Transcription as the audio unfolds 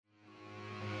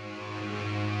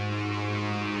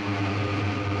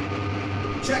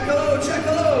Check-o,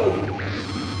 check-o!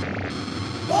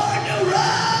 Born to roll!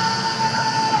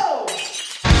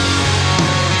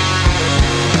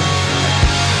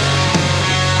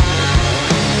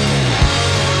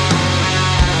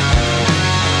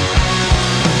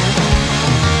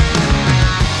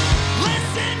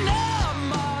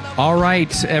 All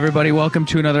right, everybody, welcome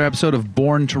to another episode of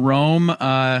Born to Roam.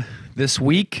 This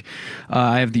week,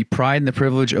 I have the pride and the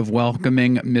privilege of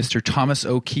welcoming Mr. Thomas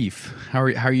O'Keefe. How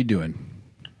are you doing?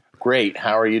 Great.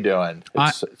 How are you doing?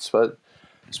 It's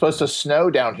supposed to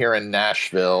snow down here in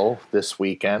Nashville this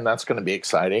weekend. That's going to be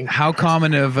exciting. How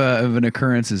common of an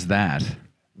occurrence is that?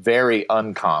 Very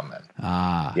uncommon.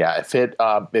 Yeah. If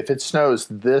it snows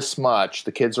this much,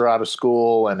 the kids are out of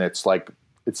school, and it's like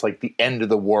the end of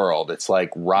the world. It's like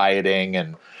rioting,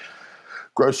 and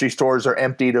grocery stores are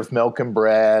emptied of milk and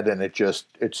bread, and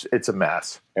it's a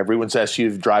mess. Everyone's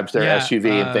drives their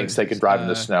SUV and thinks they can drive in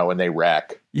the snow, and they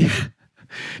wreck. Yeah,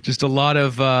 just a lot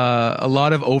of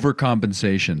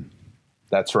overcompensation.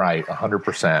 That's right,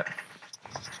 100%.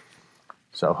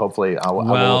 So hopefully I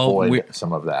will avoid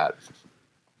some of that.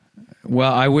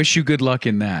 Well, I wish you good luck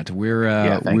in that.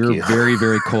 We're very,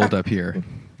 very cold up here.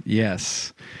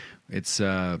 Yes, it's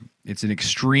an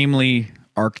extremely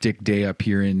Arctic day up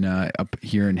here in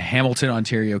Hamilton,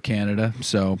 Ontario, Canada.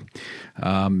 So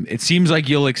it seems like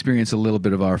you'll experience a little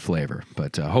bit of our flavor,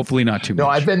 but hopefully not too much. No,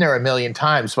 I've been there a million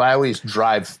times, but I always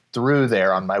drive through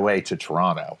there on my way to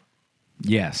Toronto.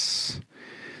 Yes.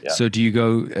 Yeah. So do you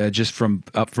go just from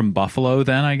Buffalo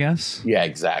then, I guess? Yeah,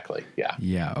 exactly. Yeah.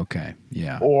 Yeah. Okay.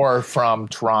 Yeah. Or from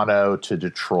Toronto to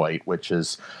Detroit, which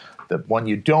is the one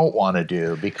you don't want to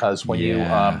do, because when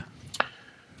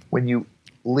you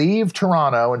leave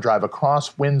Toronto and drive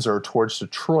across Windsor towards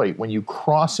Detroit, when you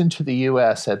cross into the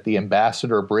U.S. at the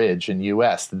Ambassador Bridge in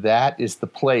U.S., that is the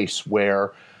place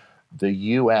where the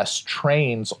U.S.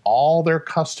 trains all their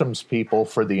customs people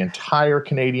for the entire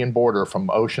Canadian border from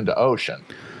ocean to ocean.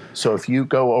 So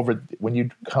when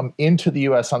you come into the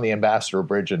U.S. on the Ambassador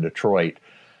Bridge in Detroit,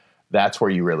 that's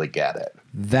where you really get it.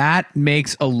 That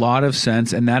makes a lot of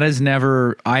sense, and that has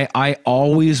never. I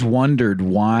always wondered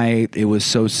why it was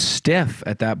so stiff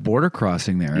at that border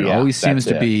crossing there. It always seems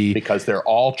to be because they're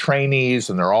all trainees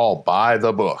and they're all by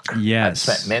the book. Yes,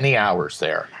 I've spent many hours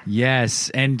there. Yes,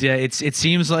 and it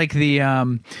seems like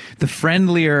the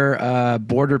friendlier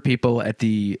border people at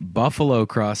the Buffalo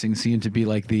crossing seem to be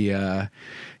like the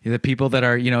people that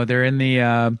are, they're in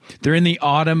the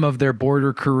autumn of their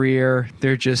border career.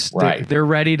 They're just they're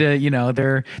ready to,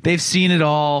 they've seen it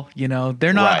all. They're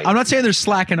not. Right. I'm not saying they're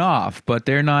slacking off, but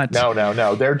they're not. No.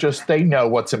 They know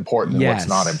what's important and what's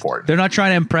not important. They're not trying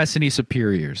to impress any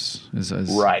superiors.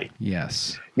 Right.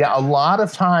 Yes. Yeah. A lot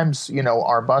of times,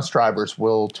 our bus drivers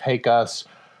will take us.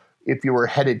 If you were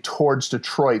headed towards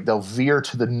Detroit, they'll veer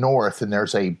to the north, and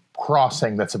there's a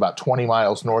crossing that's about 20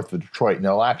 miles north of Detroit, and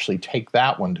they'll actually take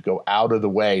that one to go out of the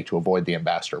way to avoid the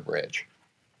Ambassador Bridge.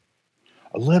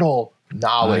 A little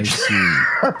knowledge.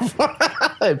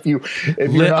 if you're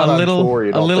not on tour,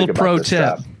 you don't think about pro this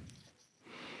tip. stuff.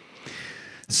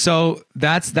 So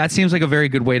that seems like a very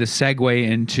good way to segue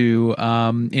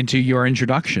into your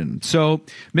introduction. So,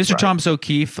 Mr. Thomas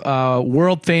O'Keefe,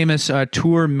 world famous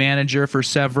tour manager for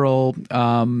several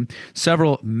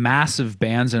massive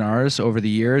bands and artists over the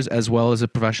years, as well as a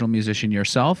professional musician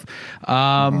yourself.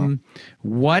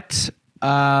 What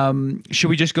should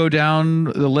we just go down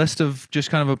the list of just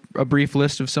kind of a brief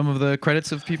list of some of the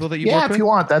credits of people that you worked with? Yeah, if you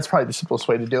want, that's probably the simplest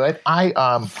way to do it.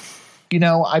 I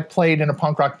played in a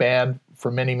punk rock band for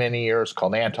many, many years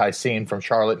called Anti-Scene from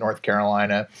Charlotte, North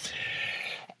Carolina.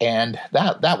 And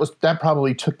that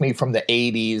probably took me from the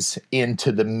 80s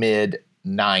into the mid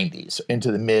 90s,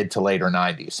 into the mid to later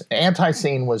 90s.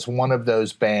 Anti-Scene was one of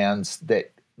those bands that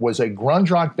was a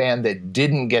grunge rock band that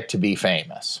didn't get to be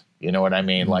famous. You know what I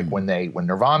mean? Like when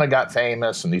Nirvana got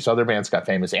famous and these other bands got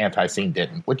famous, Anti-Scene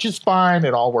didn't, which is fine.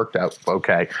 It all worked out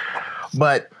okay.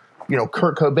 But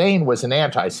Kurt Cobain was an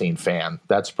Anti-Scene fan.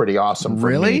 That's pretty awesome for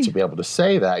me to be able to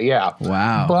say that. Yeah.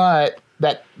 Wow. But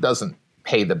that doesn't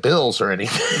pay the bills or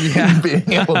anything, being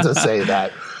able to say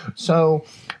that. So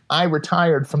I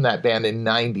retired from that band in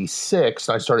 96.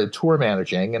 I started tour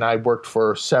managing, and I worked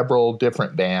for several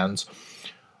different bands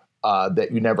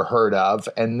that you never heard of.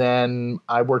 And then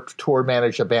I tour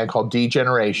managed a band called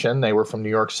D-Generation. They were from New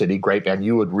York City. Great band.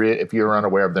 You would, if you're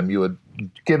unaware of them, you would,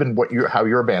 given how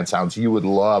your band sounds, you would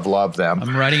love them.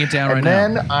 I'm writing it down right now.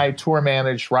 And then I tour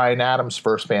managed Ryan Adams'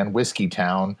 first band, Whiskey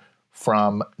Town,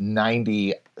 from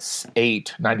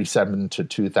 97 to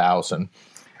 2000.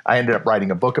 I ended up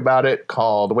writing a book about it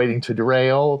called Waiting to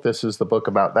Derail. This is the book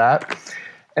about that.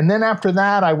 And then after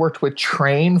that, I worked with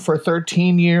Train for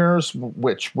 13 years,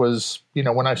 which was,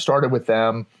 when I started with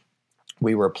them,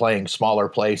 we were playing smaller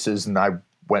places, and I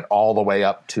went all the way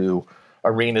up to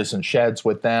arenas and sheds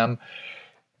with them.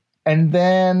 And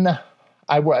then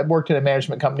I worked in a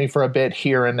management company for a bit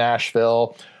here in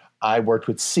Nashville. I worked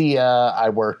with Sia. I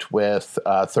worked with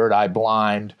Third Eye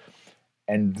Blind.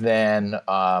 And then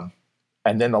the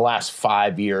last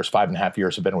 5.5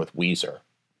 years have been with Weezer.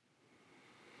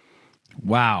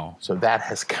 Wow. So that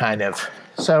has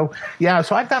so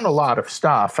I've done a lot of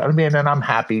stuff. I mean, and I'm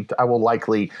happy. I will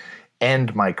likely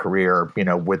end my career,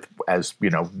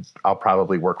 I'll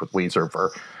probably work with Weezer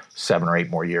for 7 or 8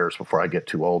 more years before I get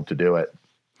too old to do it.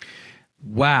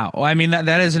 Wow. Well, I mean,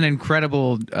 that is an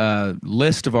incredible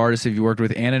list of artists that you worked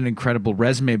with and an incredible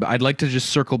resume. But I'd like to just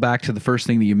circle back to the first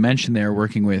thing that you mentioned there,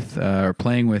 working with or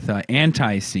playing with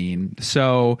Anti-Scene.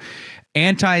 So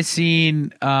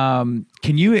Anti-Scene, can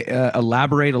you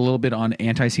elaborate a little bit on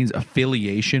Anti-Scene's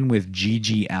affiliation with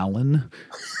G.G. Allin?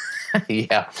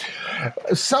 Yeah.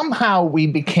 Somehow we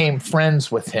became friends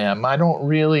with him. I don't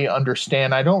really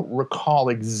understand. I don't recall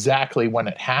exactly when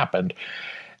it happened.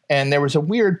 And there was a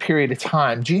weird period of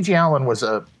time. G.G. Allin was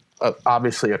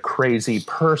obviously a crazy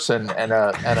person and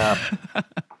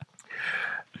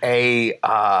a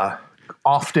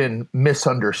often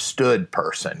misunderstood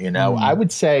person. I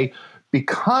would say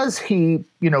because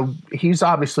he's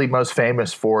obviously most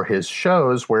famous for his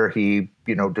shows where he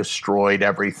destroyed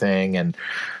everything and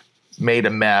made a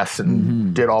mess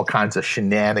and did all kinds of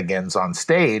shenanigans on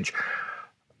stage.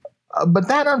 But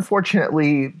that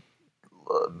unfortunately,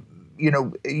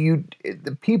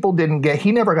 the people didn't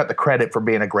he never got the credit for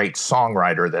being a great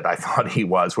songwriter that I thought he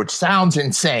was, which sounds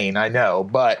insane, I know,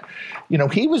 but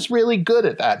he was really good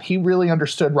at that. He really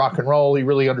understood rock and roll. He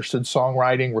really understood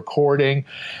songwriting, recording.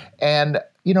 And,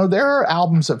 there are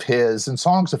albums of his and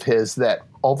songs of his that,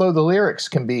 although the lyrics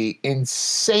can be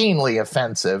insanely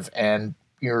offensive and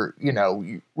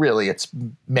really it's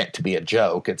meant to be a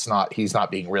joke. He's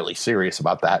not being really serious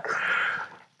about that.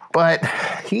 But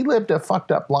he lived a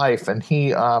fucked up life, and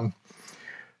he, there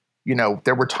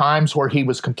were times where he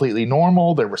was completely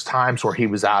normal. There was times where he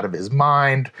was out of his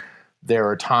mind. There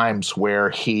are times where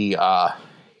he,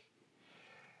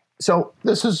 so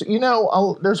this is,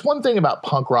 there's one thing about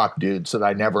punk rock dudes that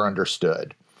I never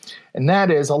understood. And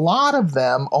that is a lot of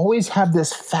them always have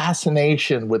this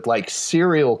fascination with like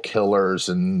serial killers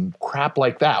and crap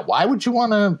like that. Why would you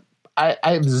want to, I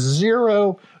have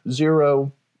zero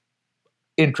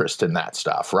interest in that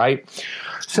stuff, right?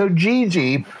 So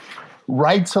Gigi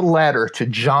writes a letter to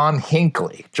John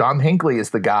Hinckley. John Hinckley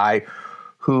is the guy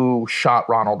who shot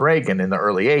Ronald Reagan in the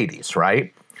early 80s,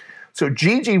 right? So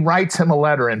Gigi writes him a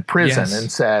letter in prison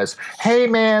and says, hey,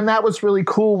 man, that was really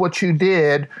cool what you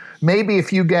did. Maybe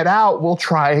if you get out, we'll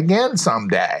try again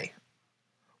someday.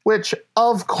 Which,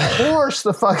 of course,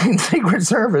 the fucking Secret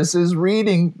Service is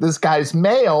reading this guy's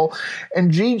mail, and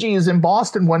Gigi is in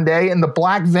Boston one day, and the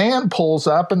black van pulls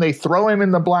up, and they throw him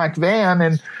in the black van,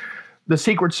 and the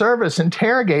Secret Service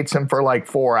interrogates him for like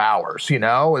 4 hours,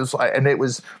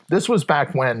 this was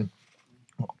back when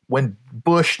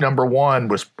Bush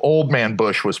 #1 old man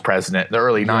Bush was president in the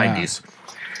early 90s.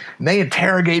 And they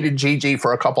interrogated Gigi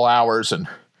for a couple hours, and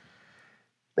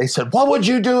they said, what would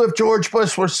you do if George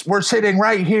Bush were sitting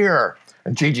right here?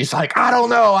 And Gigi's like, I don't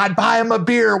know. I'd buy him a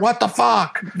beer. What the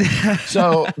fuck?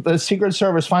 So the Secret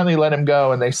Service finally let him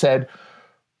go. And they said,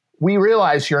 we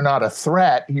realize you're not a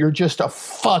threat. You're just a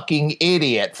fucking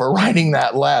idiot for writing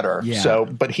that letter. Yeah. So,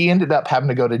 but he ended up having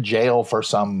to go to jail for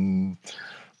some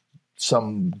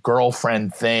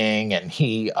girlfriend thing. And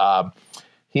he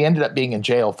ended up being in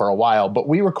jail for a while. But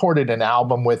we recorded an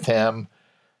album with him.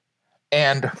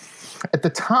 And at the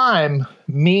time,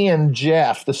 me and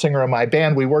Jeff, the singer of my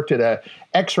band, we worked at a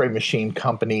X-ray machine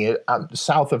company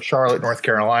south of Charlotte, North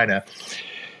Carolina.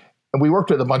 And we worked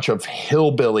with a bunch of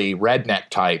hillbilly redneck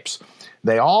types.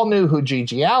 They all knew who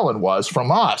G.G. Allin was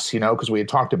from us, because we had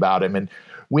talked about him. And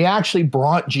we actually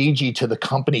brought Gigi to the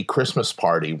company Christmas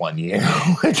party one year,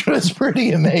 which was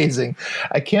pretty amazing.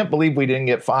 I can't believe we didn't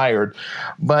get fired.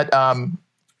 But,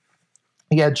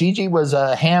 Gigi was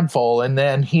a handful. And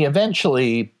then he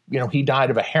eventually, he died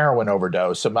of a heroin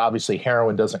overdose. And obviously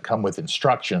heroin doesn't come with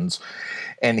instructions.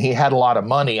 And he had a lot of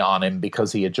money on him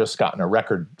because he had just gotten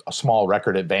a small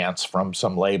record advance from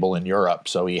some label in Europe.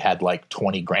 So he had like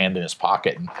 20 grand in his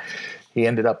pocket, and he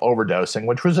ended up overdosing,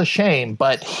 which was a shame.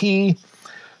 But he,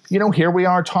 here we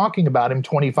are talking about him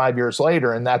 25 years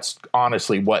later. And that's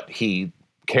honestly what he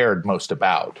cared most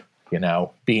about,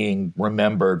 being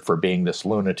remembered for being this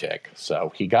lunatic.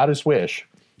 So he got his wish.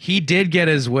 He did get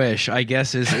his wish, I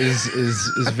guess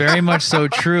is very much so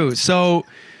true. So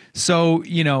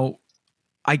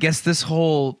I guess this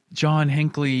whole John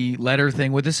Hinckley letter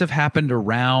thing, would this have happened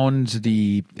around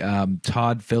the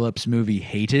Todd Phillips movie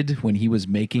Hated, when he was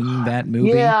making that movie?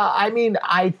 Yeah, I mean,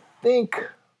 I think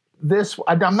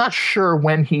I'm not sure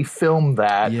when he filmed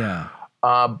that. Yeah.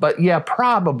 But yeah,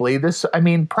 probably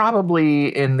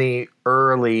probably in the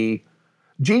early,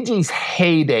 Gigi's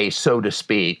heyday, so to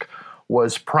speak,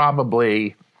 was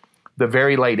probably the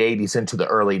very late 80s into the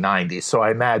early 90s. So I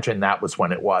imagine that was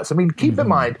when it was. I mean, keep in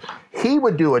mind, he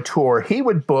would do a tour. He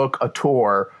would book a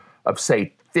tour of,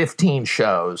 say, 15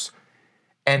 shows,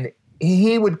 and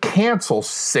he would cancel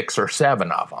 6 or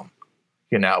 7 of them.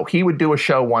 You know, he would do a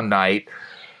show one night,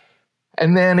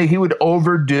 and then he would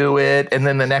overdo it, and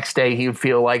then the next day he would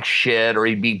feel like shit, or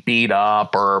he'd be beat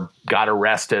up, or got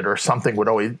arrested, or something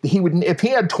if he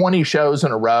had 20 shows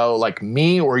in a row, like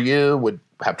me or you would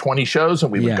have 20 shows,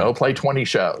 and we would go play 20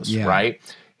 shows, right?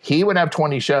 He would have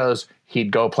 20 shows,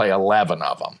 he'd go play 11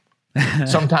 of them.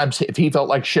 Sometimes if he felt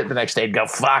like shit the next day, he'd go,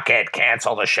 fuck it,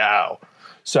 cancel the show.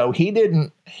 So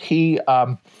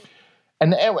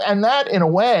and that, in a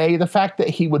way, the fact that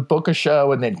he would book a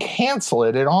show and then cancel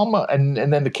it, and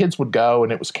then the kids would go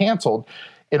and it was canceled,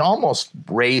 it almost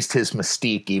raised his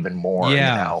mystique even more.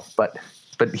 Yeah. You know?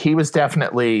 But he was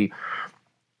definitely,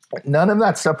 none of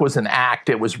that stuff was an act.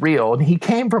 It was real. And he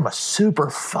came from a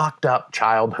super fucked up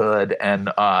childhood.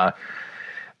 And I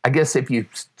guess if you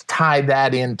tie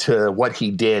that into what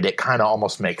he did, it kind of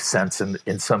almost makes sense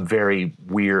in some very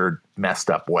weird,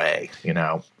 messed up way, you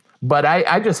know? But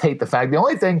I just hate the fact. The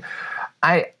only thing,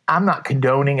 I'm not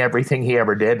condoning everything he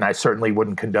ever did, and I certainly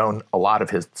wouldn't condone a lot of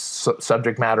his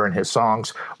subject matter in his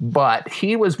songs, but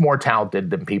he was more talented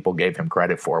than people gave him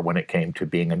credit for when it came to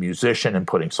being a musician and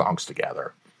putting songs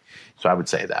together. So I would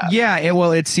say that. Yeah,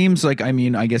 well, it seems like, I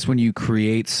mean, I guess when you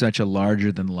create such a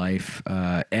larger-than-life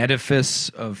edifice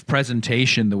of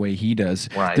presentation the way he does,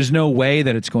 there's no way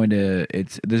that it's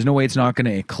not going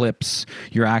to eclipse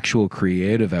your actual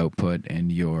creative output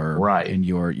and your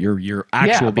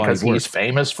actual body because of work. He's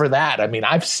famous for that. I mean,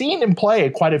 I've seen him play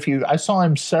quite a few. I saw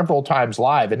him several times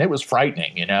live, and it was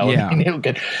frightening. You know, Yeah. I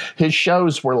mean, his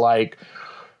shows were like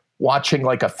watching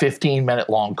like a 15-minute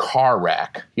long car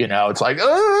wreck. You know, it's like,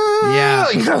 yeah,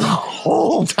 you know, the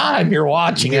whole time you're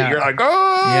watching it, you're like,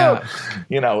 yeah.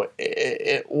 You know,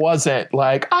 it wasn't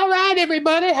like, all right,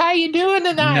 everybody, how you doing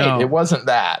tonight? No. It wasn't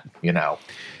that, you know.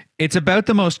 It's about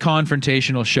the most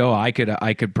confrontational show I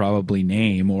could probably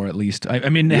name, or at least, I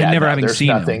mean, never having seen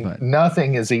nothing, him. But.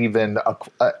 Nothing is even,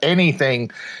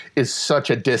 anything is such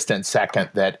a distant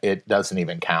second that it doesn't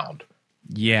even count.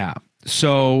 Yeah.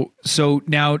 So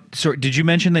did you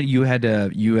mention that you had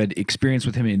experience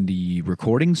with him in the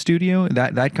recording studio,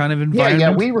 that kind of environment? Yeah,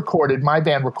 we recorded, my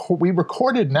band, we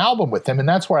recorded an album with him, and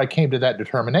that's where I came to that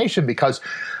determination, because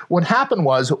what happened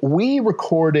was we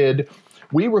recorded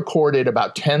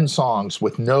about 10 songs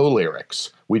with no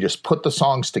lyrics. We just put the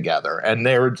songs together, and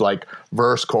they were like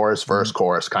verse,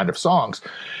 chorus kind of songs.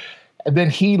 And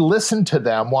then he listened to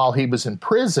them while he was in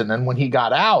prison, and when he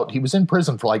got out, he was in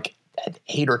prison for like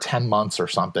 8 or 10 months or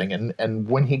something. And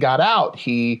when he got out,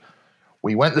 we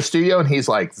went in the studio, and he's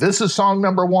like, this is song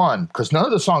number 1. Because none of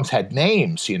the songs had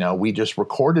names, you know, we just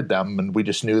recorded them, and we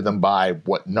just knew them by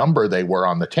what number they were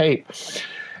on the tape.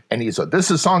 And he said,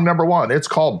 this is song number 1. It's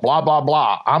called blah, blah,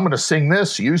 blah. I'm going to sing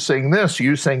this. You sing this.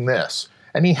 You sing this.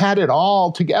 And he had it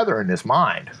all together in his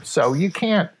mind. So you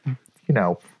can't, you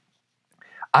know,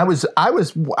 I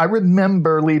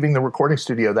remember leaving the recording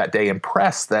studio that day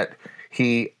impressed that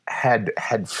he had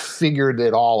figured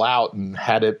it all out and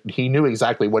he knew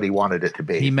exactly what he wanted it to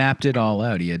be. He mapped it all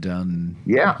out. He had done.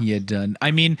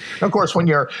 I mean, of course, when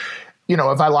you're, you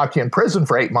know, if I locked you in prison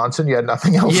for 8 months and you had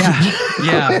nothing else to do,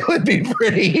 it would be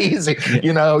pretty easy. Yeah.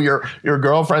 You know, your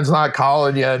girlfriend's not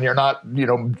calling you, and you're not, you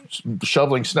know,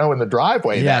 shoveling snow in the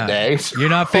driveway that day. So, you're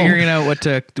not figuring out what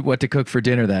to cook for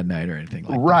dinner that night or anything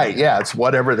like that. Right. Yeah. It's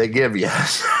whatever they give you.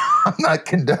 I'm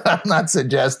not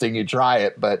suggesting you try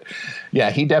it, but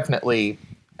yeah, he definitely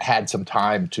had some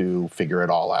time to figure it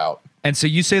all out. And so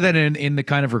you say that in the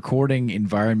kind of recording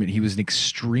environment, he was an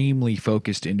extremely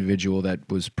focused individual that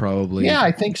was probably... Yeah,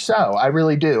 I think so. I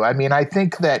really do. I mean, I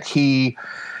think that he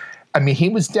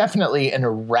was definitely an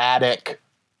erratic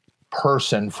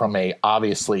person from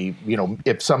obviously, you know,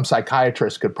 if some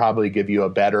psychiatrist could probably give you a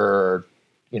better,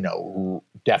 you know,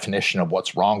 definition of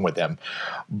what's wrong with him.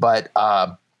 But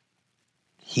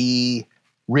he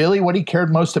really, what he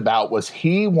cared most about was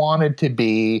he wanted to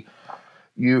be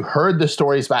you heard the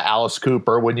stories about Alice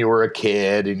Cooper when you were a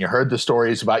kid, and you heard the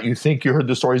stories about, you heard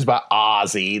the stories about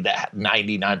Ozzy, that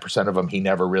 99% of them he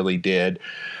never really did.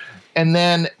 And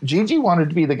then Gigi wanted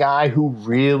to be the guy who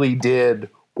really did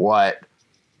what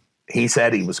he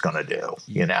said he was going to do,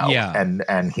 you know? Yeah.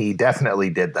 And he definitely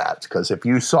did that, because if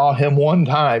you saw him one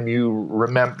time, you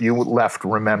left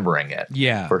remembering it.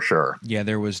 Yeah. For sure. Yeah,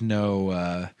 there's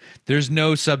no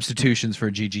substitutions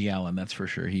for Gigi Allen, that's for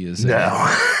sure. He is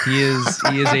No. he is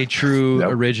a true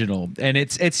Nope. original. And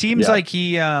it seems Yeah. like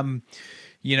he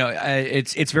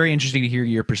it's very interesting to hear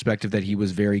your perspective that he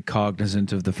was very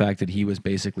cognizant of the fact that he was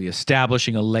basically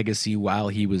establishing a legacy while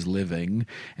he was living,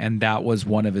 and that was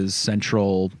one of his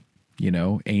central,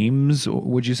 aims.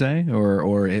 Would you say,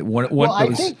 or what? Well, I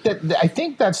think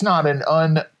that's not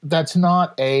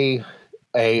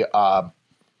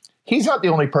he's not the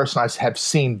only person I have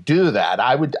seen do that.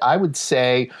 I would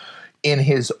say, in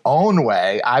his own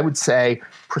way, I would say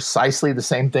precisely the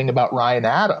same thing about Ryan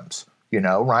Adams.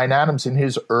 Ryan Adams in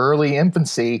his early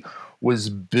infancy was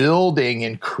building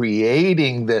and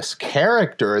creating this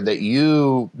character that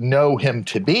you know him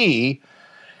to be,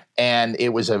 and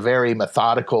it was a very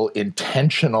methodical,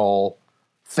 intentional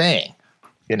thing.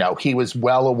 He was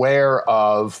well aware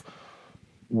of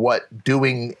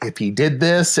if he did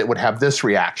this, it would have this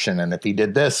reaction, and if he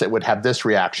did this, it would have this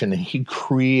reaction, and he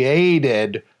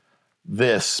created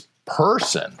this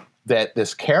person,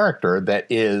 this character that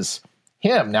is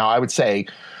him. Now, I would say,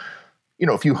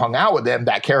 if you hung out with him,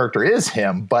 that character is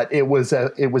him, but it was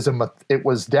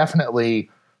definitely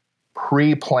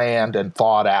pre-planned and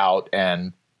thought out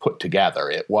and put together.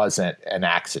 It wasn't an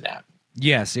accident.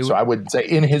 Yes. So I would say,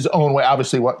 in his own way,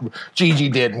 obviously what Gigi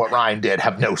did and what Ryan did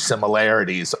have no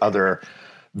similarities other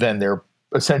than they're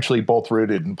essentially both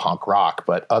rooted in punk rock.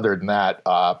 But other than that,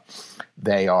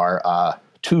 they are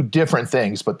two different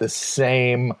things, but the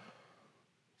same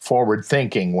forward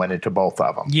thinking went into both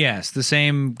of them. Yes, the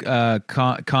same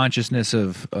consciousness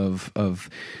of the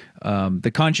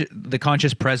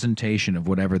conscious presentation of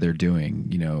whatever they're doing,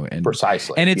 and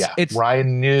precisely. And it's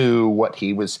Ryan knew what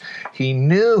he was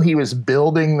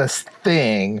building this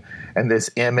thing and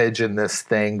this image and this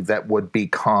thing that would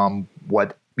become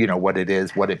what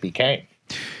it became.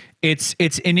 It's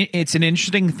an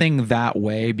interesting thing that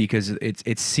way, because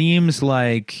it seems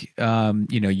like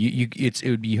you'd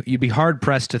be hard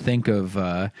pressed to think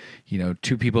of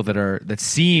two people that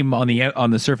seem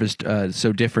on the surface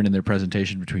so different in their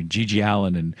presentation between Gigi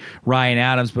Allen and Ryan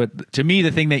Adams. But to me, the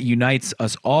thing that unites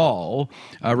us all,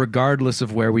 regardless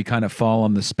of where we kind of fall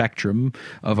on the spectrum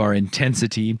of our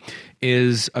intensity,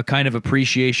 is a kind of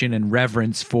appreciation and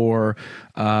reverence for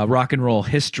rock and roll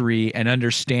history, and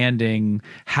understanding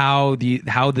how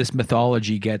this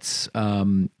mythology gets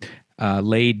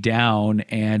laid down,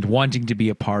 and wanting to be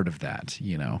a part of that.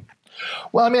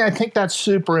 Well, I mean, I think that's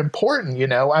super important.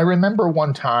 I remember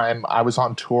one time I was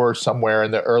on tour somewhere in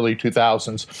the early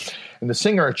 2000s, and the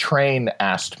singer of Train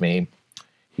asked me,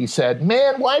 he said,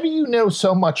 "Man, why do you know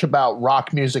so much about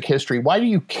rock music history? Why do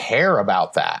you care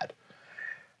about that?"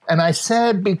 And I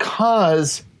said,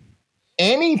 because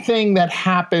anything that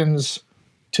happens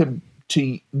to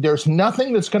there's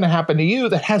nothing that's going to happen to you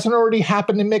that hasn't already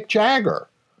happened to Mick Jagger.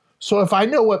 So if I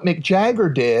know what Mick Jagger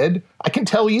did, I can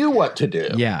tell you what to do.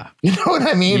 Yeah. You know what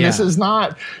I mean? Yeah.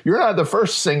 You're not the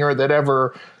first singer that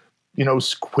ever,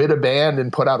 quit a band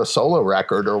and put out a solo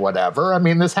record or whatever. I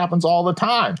mean, this happens all the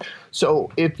time. So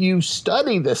if you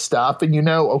study this stuff and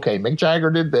okay, Mick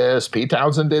Jagger did this, Pete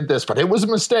Townsend did this, but it was a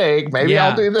mistake. Maybe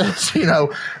I'll do this.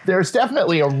 There's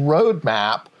definitely a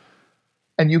roadmap,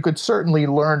 and you could certainly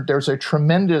learn. There's a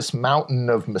tremendous mountain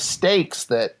of mistakes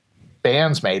that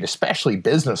bands made, especially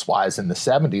business-wise in the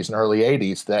 70s and early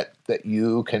 80s, that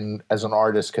you can, as an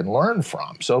artist, can learn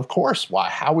from. So of course,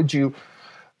 how would you...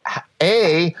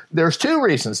 there's two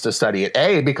reasons to study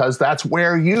it. Because that's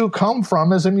where you come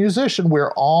from as a musician.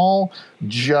 We're all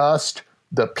just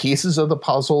the pieces of the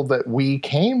puzzle that we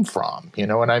came from. You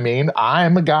know what I mean?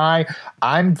 I'm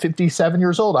 57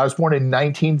 years old. I was born in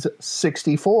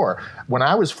 1964. When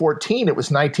I was 14, it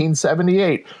was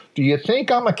 1978. Do you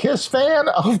think I'm a Kiss fan?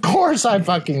 Of course I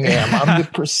fucking am. I'm the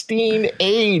pristine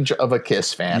age of a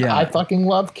Kiss fan. Yeah. I fucking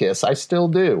love Kiss. I still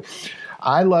do.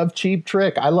 I love Cheap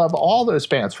Trick. I love all those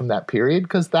bands from that period,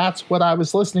 because that's what I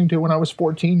was listening to when I was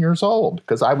 14 years old.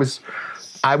 Because I'm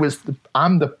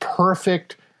the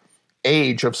perfect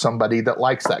age of somebody that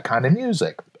likes that kind of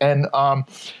music. And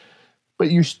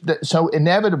so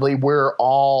inevitably we're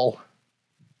all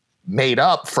made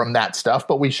up from that stuff,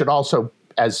 but we should also,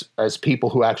 as people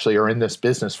who actually are in this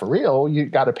business for real, you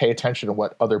got to pay attention to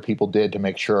what other people did to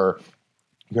make sure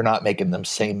you're not making the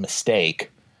same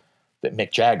mistake that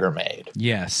Mick Jagger made.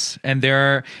 Yes, and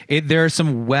there are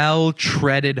some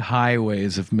well-treaded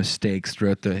highways of mistakes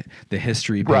throughout the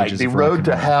history pages. Right, the of rock road and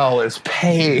to roll. hell is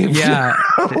paved. Yeah,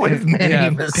 with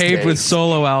many mistakes. paved with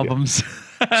solo albums.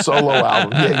 Solo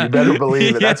album. Yeah, you better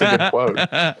believe it. That's a good quote.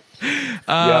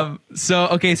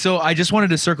 So I just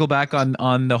wanted to circle back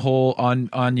on the whole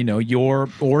on your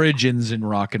origins in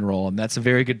rock and roll, and that's a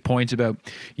very good point about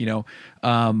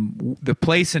the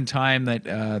place and time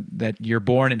that you're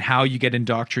born and how you get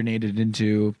indoctrinated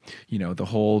into the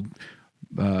whole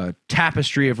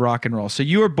tapestry of rock and roll. So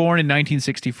you were born in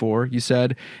 1964, you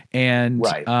said, and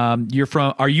right. you're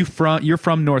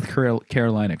from North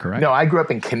Carolina, correct? No, I grew up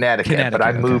in Connecticut, but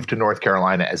I moved to North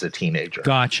Carolina as a teenager.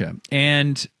 Gotcha.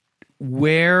 And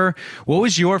what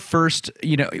was your first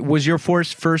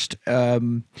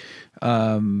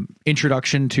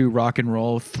introduction to rock and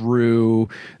roll through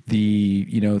the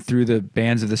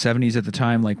bands of the 70s at the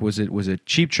time? Like, was it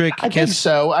Cheap Trick? I think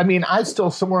so. I mean, I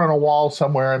still, somewhere on a wall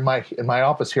somewhere in my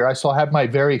office here, I still have my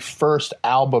very first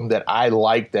album that I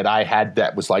liked, that I had,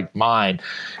 that was like mine,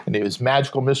 and it was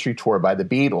Magical Mystery Tour by the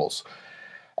Beatles.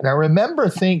 And I remember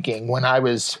thinking when I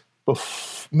was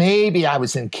maybe I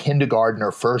was in kindergarten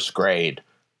or first grade,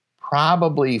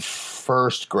 probably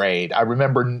first grade, I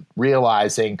remember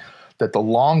realizing that the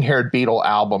long-haired Beatle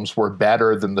albums were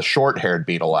better than the short-haired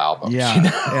Beatle albums. Yeah,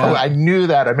 yeah. I knew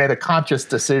that. I made a conscious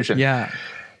decision. Yeah.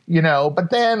 But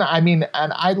then, I mean,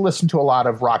 and I listened to a lot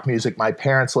of rock music my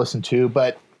parents listened to,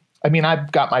 but I mean, I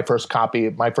got my first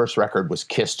record was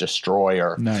Kiss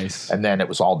Destroyer. Nice. And then it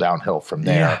was all downhill from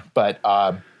there. Yeah. But,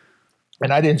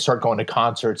 and I didn't start going to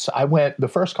concerts. The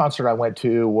first concert I went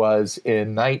to was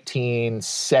in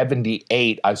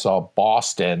 1978. I saw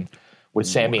Boston with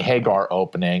Sammy Hagar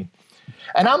opening.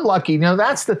 And I'm lucky,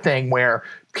 that's the thing where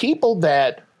people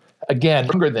that, again,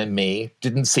 younger than me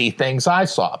didn't see things I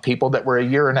saw. People that were a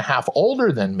year and a half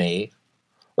older than me,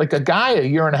 like a guy a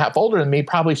year and a half older than me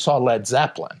probably saw Led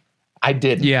Zeppelin. I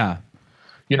didn't. Yeah.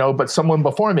 But someone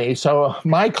before me. So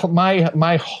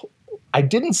I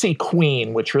didn't see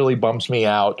Queen, which really bums me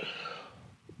out.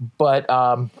 But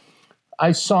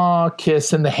I saw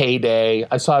Kiss in the heyday.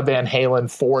 I saw Van Halen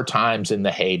 4 times in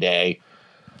the heyday.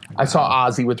 Wow. I saw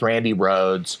Ozzy with Randy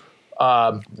Rhoads.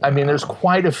 I mean, there's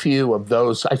quite a few of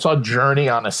those. I saw Journey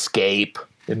on Escape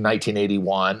in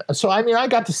 1981. So, I mean, I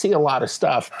got to see a lot of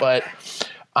stuff, but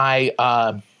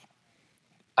I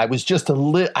was just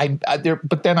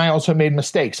but then I also made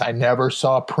mistakes. I never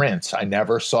saw Prince. I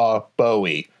never saw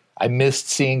Bowie. I missed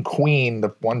seeing Queen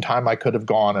the one time I could have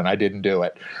gone, and I didn't do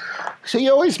it. So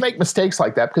you always make mistakes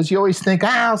like that because you always think,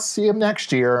 I'll see him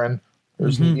next year. And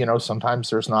there's,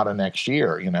 sometimes there's not a next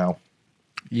year,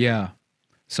 Yeah.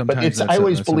 Sometimes but I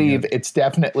always believe it's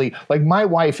definitely, like, my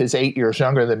wife is 8 years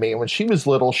younger than me. And when she was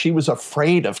little, she was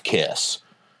afraid of Kiss,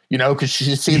 because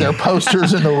she'd see their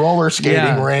posters in the roller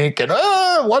skating rink and,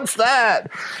 what's that?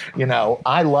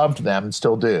 I loved them and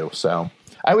still do. So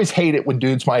I always hate it when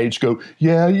dudes my age go,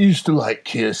 yeah, I used to like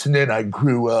Kiss, and then I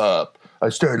grew up. I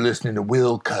started listening to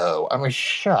Wilco. I'm like,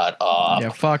 shut up. Yeah,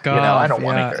 fuck off. I don't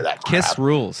want to hear that crap. Kiss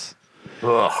rules.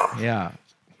 Ugh. Yeah.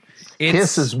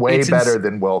 Kiss is way better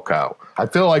than Wilco. I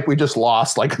feel like we just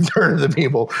lost like a third of the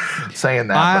people saying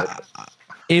that.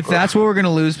 If that's what we're going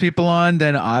to lose people on,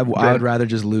 then I would rather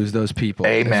just lose those people.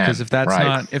 Amen. Because if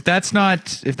that's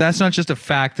not just a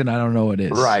fact, then I don't know what is.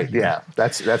 Right. Yeah.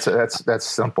 That's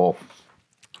simple.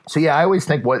 So yeah, I always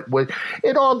think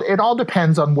it all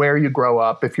depends on where you grow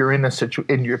up. If you're in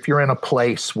if you're in a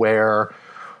place where,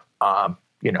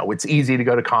 it's easy to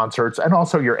go to concerts, and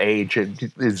also your age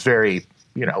is very,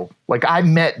 like I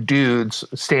met dudes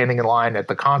standing in line at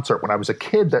the concert when I was a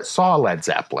kid that saw Led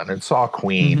Zeppelin and saw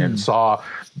Queen and saw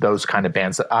those kind of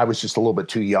bands that I was just a little bit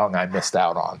too young. I missed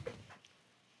out on.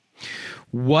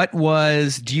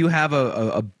 Do you have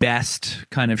a best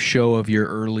kind of show of your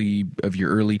early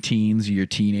teens, your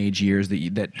teenage years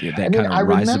that kind of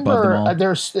rise above them all?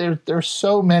 There's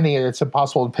so many, it's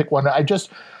impossible to pick one.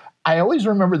 I always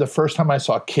remember the first time I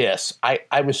saw Kiss. I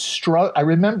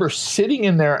remember sitting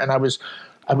in there and I was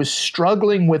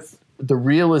struggling with the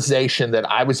realization that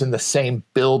I was in the same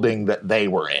building that they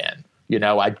were in.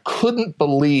 I couldn't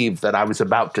believe that I was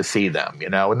about to see them,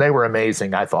 and they were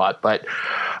amazing, I thought. But,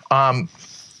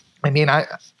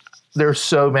 there's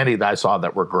so many that I saw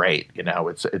that were great.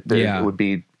 It would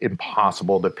be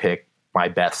impossible to pick my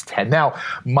best 10. Now,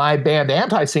 my band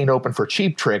Anti-Scene opened for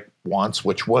Cheap Trick once,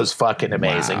 which was fucking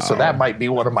amazing. Wow. So that might be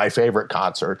one of my favorite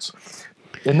concerts.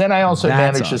 And then I also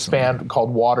managed this band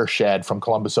called Watershed from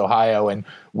Columbus, Ohio. And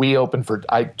we opened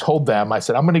I told them, I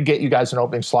said, I'm going to get you guys an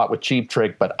opening slot with Cheap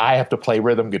Trick, but I have to play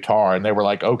rhythm guitar. And they were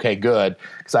like, okay, good.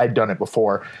 Because I had done it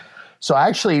before. So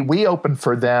actually, we opened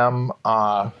for them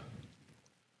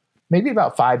maybe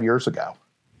about 5 years ago.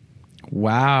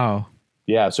 Wow.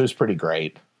 Yeah, so it was pretty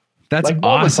great. That's Like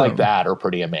moments awesome. like that are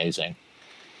pretty amazing.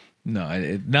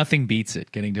 No, nothing beats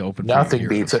it. Getting to open. Nothing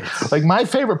beats it. Like my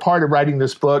favorite part of writing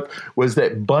this book was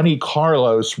that Bunny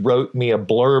Carlos wrote me a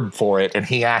blurb for it, and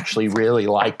he actually really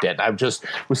liked it. I just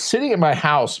was sitting in my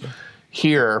house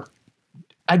here.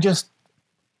 I just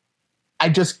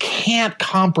can't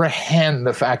comprehend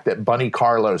the fact that Bunny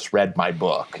Carlos read my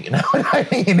book. You know what I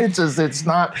mean? It's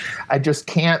not. I just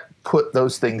can't put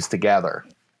those things together.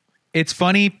 It's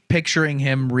funny picturing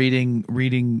him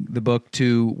reading the book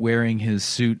too, wearing his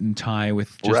suit and tie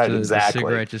with just the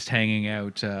cigarette just hanging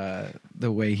out,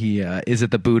 the way he is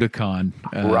at the Budokan.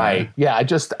 Right. Yeah. I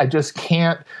just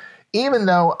can't. Even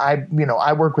though I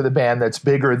work with a band that's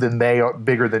bigger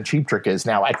than Cheap Trick is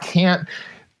now, I can't.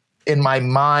 In my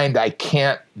mind, I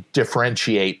can't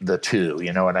differentiate the two.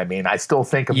 You know what I mean? I still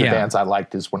think of the bands I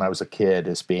liked as when I was a kid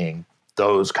as being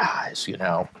those guys. You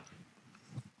know.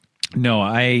 No,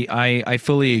 I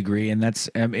fully agree, and that's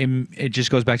it. Just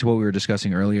goes back to what we were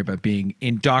discussing earlier about being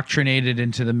indoctrinated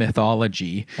into the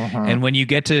mythology, and when you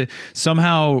get to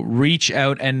somehow reach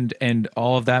out and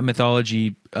all of that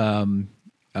mythology,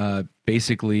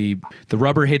 basically the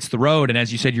rubber hits the road, and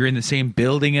as you said, you're in the same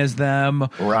building as them,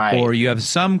 right? Or you have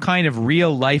some kind of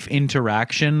real life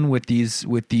interaction with these,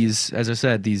 as I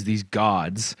said, these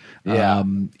gods. Yeah,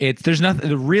 there's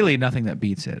really nothing that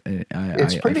beats it.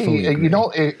 It's pretty.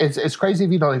 It's crazy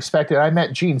if you don't expect it. I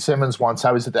met Gene Simmons once.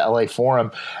 I was at the LA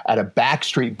Forum at a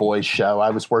Backstreet Boys show. I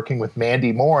was working with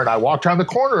Mandy Moore, and I walked around the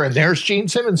corner, and there's Gene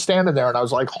Simmons standing there, and I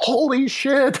was like, "Holy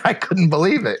shit!" I couldn't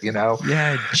believe it. You know?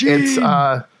 Yeah,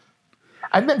 Gene.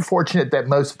 I've been fortunate that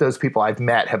most of those people I've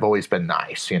met have always been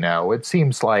nice. You know, it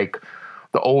seems like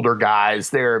the older guys,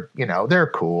 they're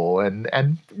cool,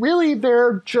 and really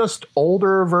they're just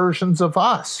older versions of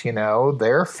us. You know,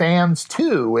 they're fans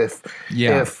too.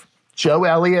 If Joe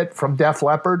Elliott from Def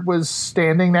Leppard was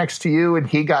standing next to you and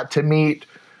he got to meet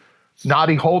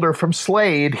Noddy Holder from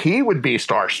Slade, he would be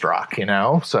starstruck. You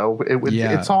know, so it would.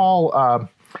 Yeah. It's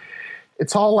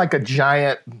all like a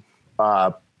giant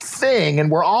thing,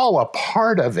 and we're all a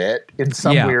part of it in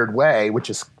some weird way, which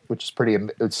is pretty.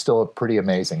 It's still pretty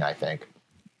amazing, I think.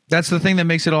 That's the thing that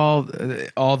makes it all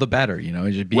the better, you know,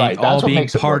 just being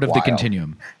part of the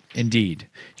continuum. Indeed,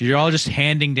 you're all just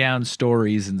handing down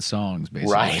stories and songs,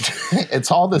 basically. Right.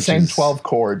 It's all the same 12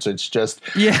 chords. It's just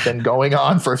been going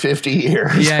on for 50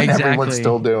 years. Yeah, and exactly. Everyone's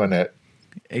still doing it.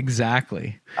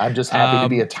 Exactly. I'm just happy to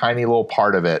be a tiny little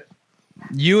part of it.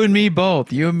 You and me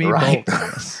both. Right.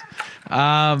 Both.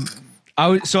 I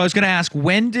was going to ask,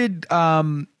 when did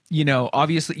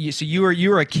obviously, so you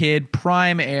were a kid,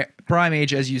 prime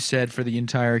age, as you said, for the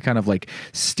entire kind of like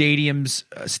stadium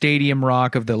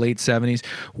rock of the late 70s.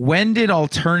 When did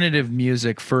alternative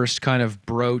music first kind of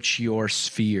broach your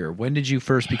sphere? When did you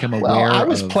first become aware? Well, I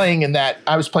was playing in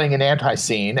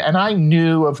Anti-Scene, and I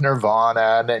knew of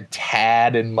Nirvana and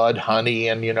Tad and Mudhoney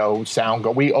and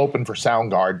Soundgarden. We opened for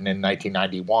Soundgarden in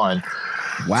 1991.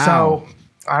 Wow. So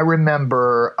I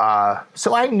remember,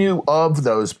 so I knew of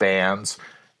those bands,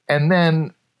 and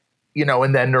then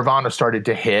Nirvana started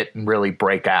to hit and really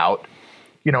break out,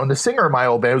 and the singer of my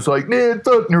old band was like, man,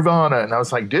 fuck Nirvana. And I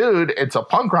was like, dude, it's a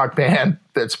punk rock band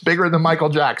that's bigger than Michael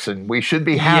Jackson. We should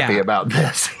be happy about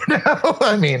this.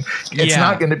 I mean, it's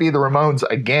not going to be the Ramones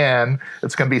again.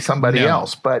 It's going to be somebody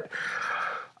else. But,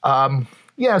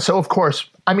 so of course,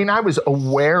 I mean, I was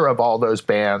aware of all those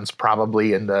bands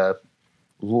probably in the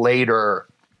later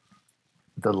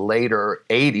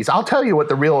 80s. I'll tell you what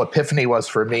the real epiphany was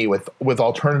for me with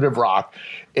alternative rock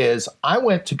is I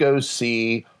went to go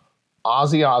see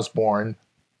Ozzy Osbourne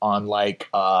on like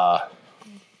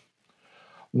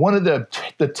one of the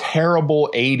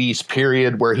terrible 80s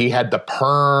period where he had the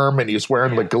perm and he was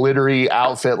wearing the glittery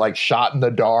outfit like Shot in the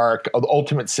Dark, the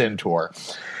Ultimate Sin tour.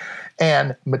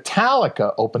 And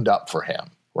Metallica opened up for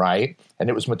him, right? And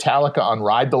it was Metallica on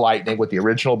Ride the Lightning with the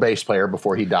original bass player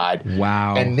before he died.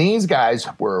 Wow. And these guys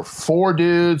were four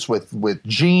dudes with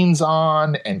jeans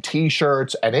on and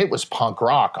T-shirts, and it was punk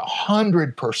rock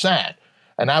 100%.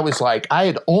 And I was like,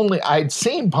 I'd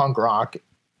seen punk rock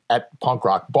at punk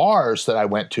rock bars that I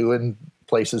went to and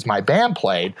places my band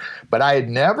played, but I had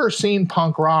never seen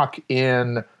punk rock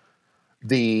in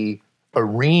the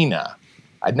arena.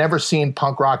 I'd never seen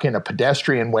punk rock in a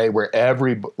pedestrian way where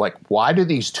why do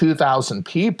these 2,000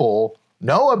 people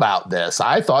know about this?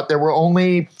 I thought there were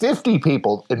only 50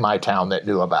 people in my town that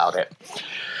knew about it.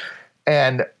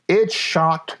 And it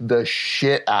shocked the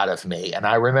shit out of me. And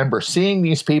I remember seeing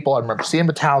these people. I remember seeing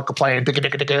Metallica playing.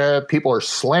 People are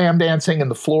slam dancing in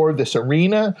the floor of this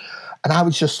arena. And I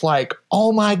was just like,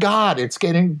 oh my God,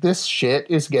 this shit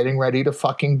is getting ready to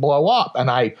fucking blow up. And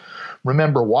I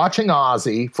remember watching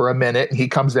Ozzy for a minute, and he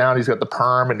comes down, he's got the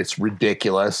perm, and it's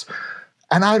ridiculous.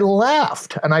 And I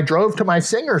left, and I drove to my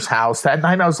singer's house that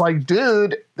night, and I was like,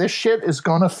 dude, this shit is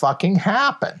going to fucking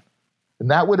happen. And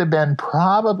that would have been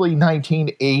probably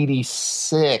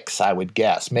 1986, I would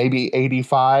guess. Maybe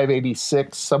 85,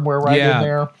 86, somewhere right in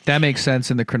there. That makes sense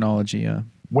in the chronology, yeah.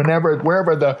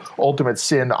 Wherever the Ultimate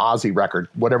Sin Ozzy record,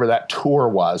 whatever that tour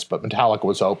was, but Metallica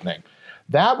was opening.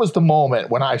 That was the moment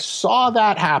when I saw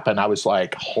that happen. I was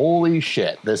like, holy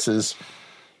shit, this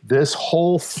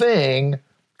whole thing,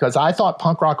 because I thought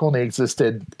punk rock only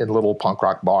existed in little punk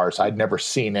rock bars. I'd never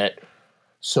seen it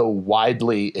so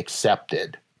widely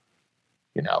accepted,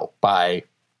 by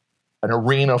an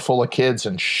arena full of kids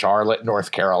in Charlotte,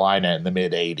 North Carolina in the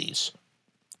mid 80s.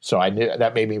 So I knew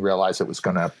that made me realize it was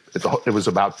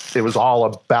all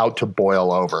about to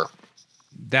boil over.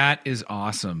 That is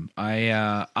awesome.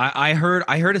 I heard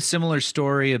a similar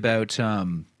story about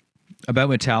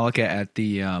Metallica at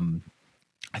the I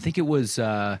think it was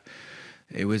one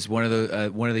of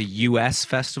the US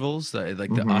festivals, the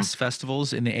US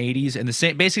festivals in the 80s, and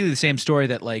basically the same story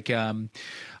that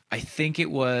I think it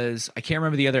was, I can't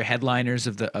remember the other headliners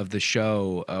of the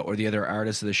show or the other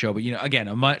artists of the show, but again,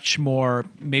 a much more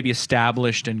maybe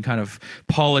established and kind of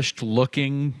polished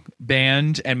looking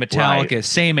band, and Metallica, right.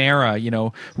 Same era,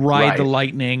 Ride the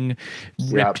Lightning,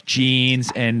 ripped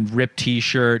jeans and ripped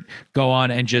t-shirt, go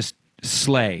on and just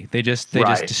slay. They just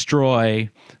destroy.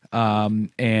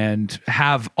 And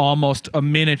have almost a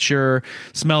miniature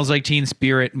Smells Like Teen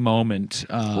Spirit moment.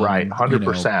 Right,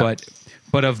 100%.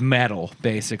 But of metal,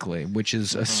 basically, which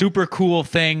is a super cool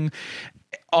thing.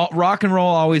 Rock and roll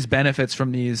always benefits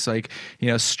from these,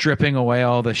 stripping away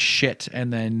all the shit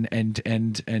and then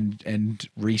and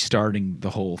restarting the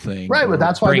whole thing. Right, but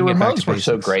that's why the Ramones were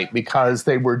so great, because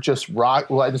they were just rock.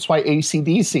 Well, that's why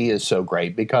AC/DC is so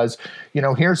great, because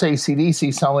here's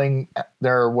AC/DC selling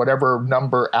their whatever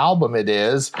number album it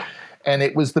is, and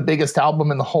it was the biggest album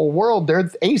in the whole world.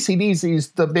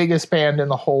 AC/DC's the biggest band in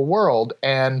the whole world,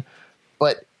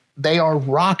 but they are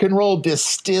rock and roll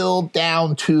distilled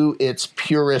down to its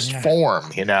purest form,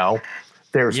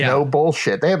 There's no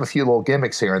bullshit. They have a few little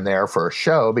gimmicks here and there for a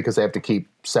show because they have to keep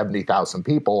 70,000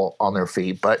 people on their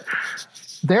feet, but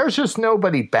there's just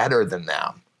nobody better than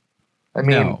them. I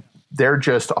mean, they're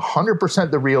just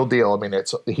 100% the real deal. I mean,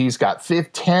 he's got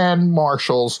 10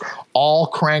 Marshalls all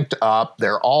cranked up.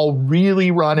 They're all really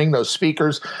running. Those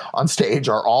speakers on stage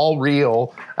are all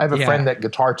real. I have a friend that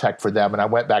guitar tech for them, and I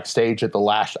went backstage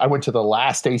I went to the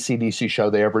last AC/DC show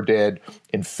they ever did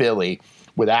in Philly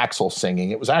with Axl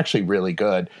singing. It was actually really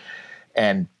good.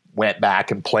 And went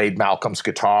back and played Malcolm's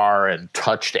guitar and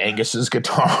touched Angus's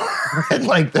guitar. And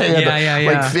they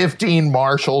had 15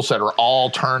 Marshalls that are all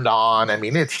turned on. I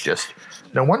mean, it's just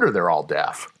no wonder they're all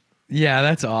deaf. Yeah,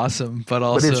 that's awesome. But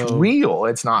it's real.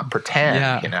 It's not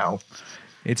pretend,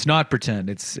 It's not pretend.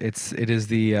 It is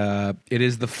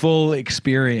the full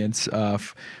experience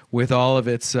with all of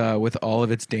its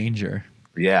danger.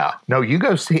 Yeah. No, you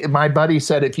go see. My buddy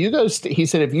said if you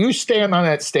stand on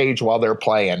that stage while they're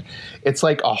playing, it's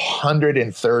like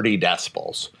 130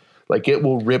 decibels. Like it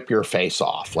will rip your face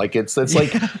off. Like it's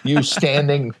like you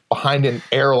standing behind an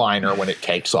airliner when it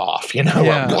takes off. It's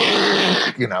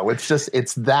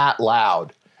that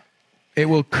loud. It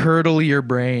will curdle your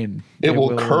brain. It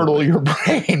will curdle your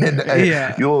brain, and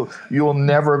you'll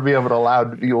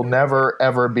never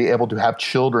ever be able to have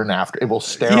children after. It will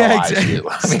sterilize you.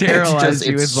 I mean, sterilize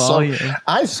you with volume.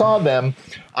 I saw them.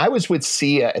 I was with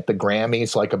Sia at the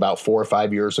Grammys about 4 or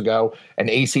 5 years ago, and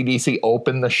AC/DC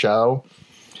opened the show.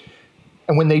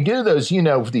 And when they do those,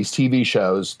 these TV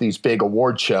shows, these big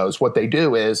award shows, what they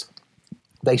do is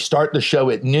they start the show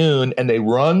at noon and they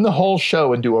run the whole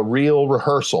show and do a real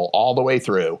rehearsal all the way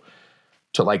through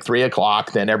to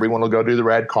 3:00. Then everyone will go do the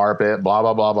red carpet, blah,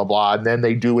 blah, blah, blah, blah. And then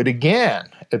they do it again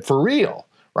for real,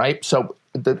 right? So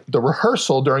the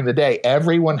rehearsal during the day,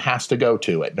 everyone has to go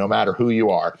to it, no matter who you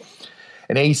are.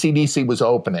 And AC/DC was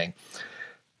opening.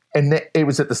 And it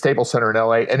was at the Staples Center in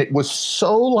LA. And it was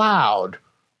so loud,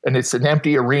 and it's an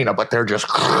empty arena, but they're just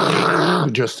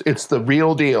it's the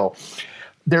real deal.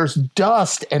 There's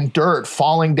dust and dirt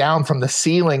falling down from the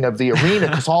ceiling of the arena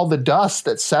because all the dust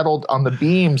that settled on the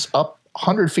beams up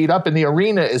 100 feet up in the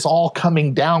arena is all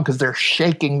coming down because they're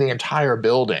shaking the entire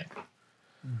building.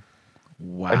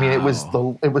 Wow. I mean, it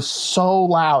was so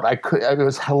loud. It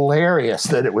was hilarious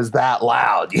that it was that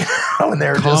loud, you know, and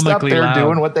they're just up Comically there loud.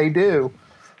 doing what they do.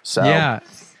 So Yeah.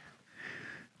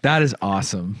 That is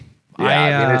awesome. Yeah,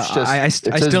 I mean, it's just- I it's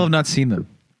still have not seen them.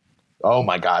 oh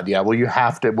my God, yeah. Well, you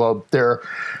have to. Well,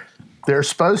 they're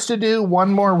supposed to do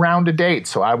one more round of dates,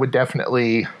 so I would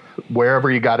definitely, wherever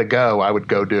you got to go, I would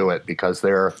go do it because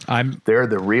they're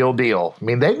the real deal. I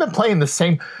mean, they've been playing the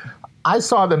same. I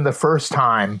saw them the first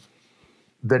time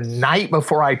the night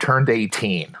before I turned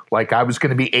 18. Like I was going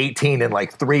to be 18 in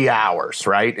like 3 hours,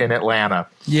 right, in Atlanta.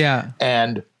 Yeah.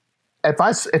 And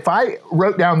if I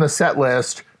wrote down the set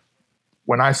list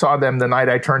when I saw them the night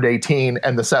I turned 18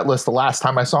 and the set list the last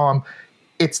time I saw them,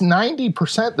 it's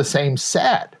 90% the same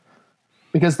set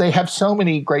because they have so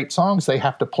many great songs they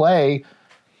have to play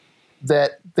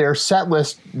that their set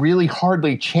list really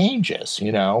hardly changes,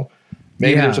 you know.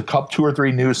 Maybe Yeah. there's a couple, 2 or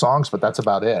 3 new songs, but that's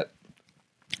about it.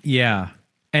 Yeah.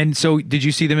 And so did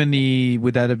you see them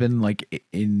would that have been like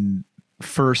in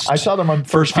first? I saw them on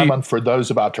first time few- on For Those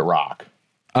About to Rock.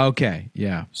 Okay.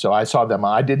 Yeah. So I saw them.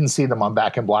 I didn't see them on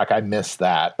Back in Black. I missed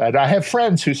that. And I have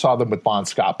friends who saw them with Bon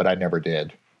Scott, but I never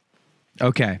did.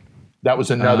 Okay. That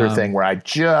was another thing where I was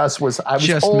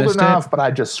Just old missed enough, it. but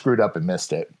I just screwed up and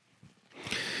missed it.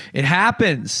 It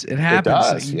happens. It happens.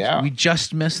 does, yeah. We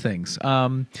just miss things. Yeah.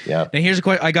 Now here's a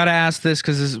question. I gotta ask this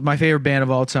because this is my favorite band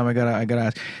of all time. I gotta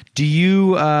ask. Did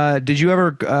you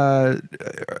ever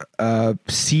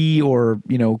see or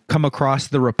come across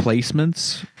the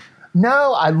Replacements?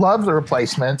 No, I love the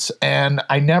Replacements, and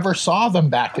I never saw them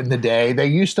back in the day. They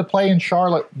used to play in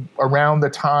Charlotte around the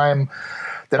time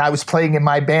that I was playing in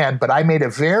my band, but I made a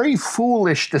very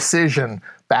foolish decision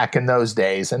back in those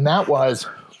days, and that was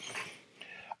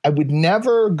I would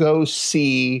never go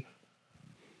see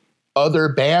other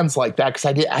bands like that because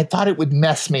I thought it would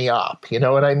mess me up. You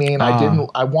know what I mean?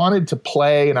 I wanted to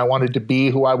play and I wanted to be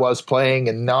who I was playing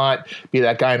and not be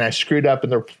that guy. And I screwed up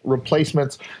in the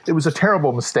Replacements. It was a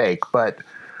terrible mistake, but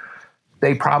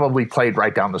they probably played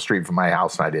right down the street from my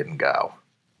house and I didn't go.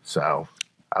 So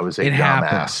I was a It dumbass.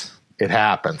 happens. It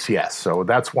happens. Yes. So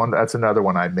that's another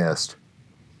one I missed.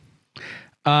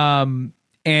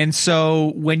 And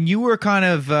so when you were kind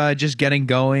of just getting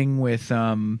going with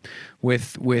Anti-Scene,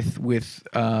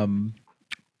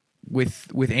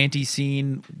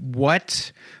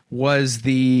 what was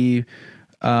the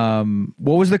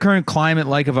current climate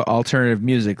like of alternative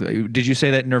music? Did you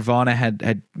say that Nirvana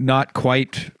had not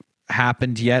quite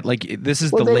happened yet? Like this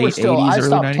is the late 80s, I early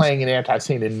stopped 90s? playing in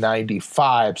Anti-Scene in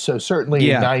 95. So certainly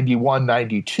Yeah. in 91,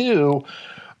 92,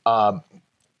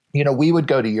 we would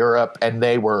go to Europe and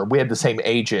we had the same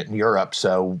agent in Europe.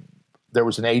 So there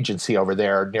was an agency over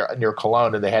there near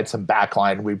Cologne and they had some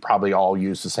backline. We probably all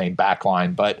used the same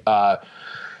backline, but,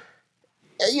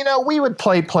 we would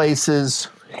play places,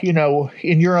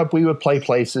 in Europe, we would play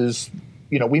places,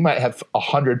 we might have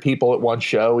 100 people at one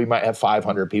show. We might have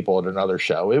 500 people at another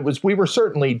show. We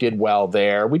certainly did well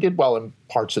there. We did well in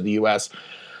parts of the US.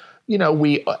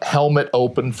 Helmet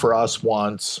opened for us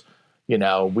once.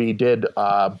 We did.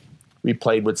 We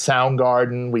played with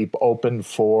Soundgarden. We opened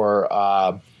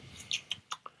for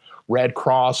Red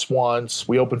Cross once.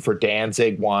 We opened for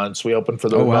Danzig once. We opened for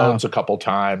the Ramones a couple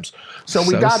times. So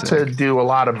we got to do a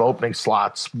lot of opening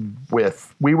slots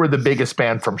we were the biggest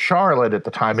band from Charlotte at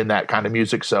the time in that kind of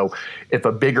music. So if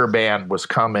a bigger band was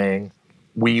coming,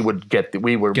 we were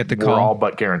all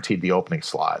but guaranteed the opening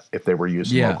slot if they were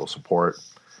using local support.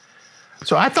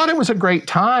 So I thought it was a great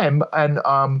time. And,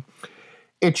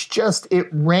 it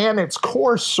ran its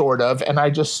course sort of. And I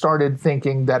just started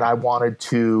thinking that I wanted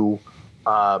to,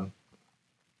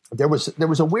 there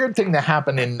was a weird thing that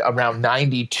happened in around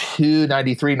 92,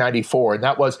 93, 94. And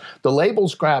that was the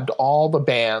labels grabbed all the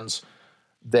bands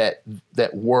that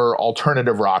were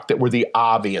alternative rock, that were the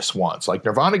obvious ones. Like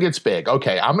Nirvana gets big.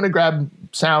 Okay, I'm going to grab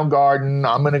Soundgarden.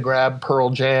 I'm going to grab Pearl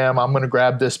Jam. I'm going to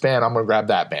grab this band. I'm going to grab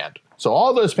that band. So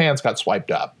all those bands got swiped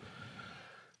up.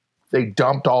 They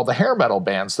dumped all the hair metal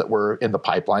bands that were in the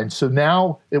pipeline. So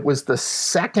now it was the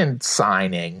second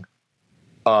signing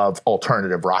of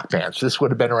alternative rock bands. This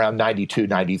would have been around 92,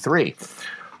 93.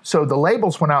 So the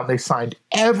labels went out and they signed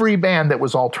every band that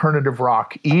was alternative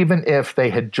rock, even if they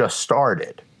had just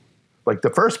started. Like the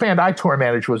first band I tour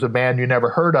managed was a band you never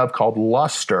heard of called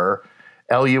Lustre,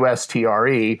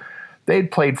 Lustre. They'd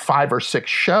played 5 or 6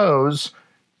 shows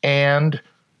and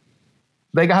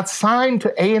they got signed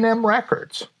to A&M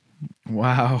Records.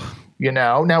 Wow.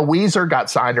 Now Weezer got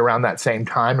signed around that same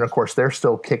time. And of course they're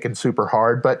still kicking super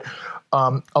hard, but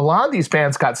a lot of these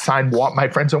bands got signed. My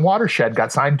friends in Watershed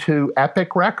got signed to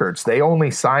Epic Records. They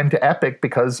only signed to Epic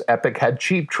because Epic had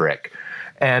Cheap Trick.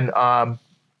 And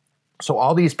So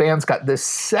all these bands got this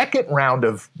second round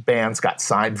of bands got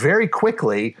signed very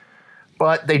quickly,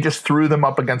 but they just threw them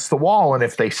up against the wall. And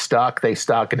if they stuck, they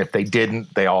stuck. And if they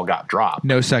didn't, they all got dropped.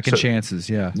 No second chances.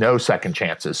 Yeah. No second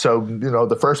chances. So,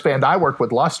 the first band I worked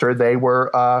with, Luster, they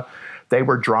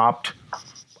were dropped.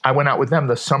 I went out with them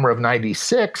the summer of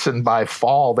 96, and by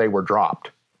fall they were dropped.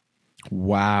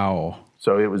 Wow.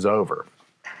 So it was over.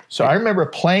 So I remember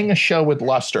playing a show with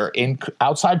Luster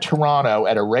outside Toronto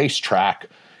at a racetrack,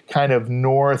 kind of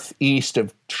northeast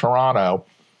of Toronto,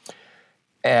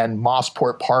 and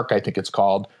Mossport Park, I think it's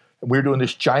called. We were doing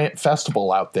this giant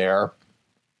festival out there,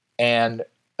 and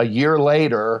a year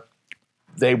later,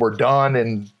 they were done,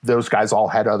 and those guys all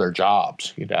had other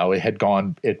jobs. It had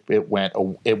gone, it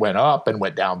went up and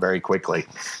went down very quickly.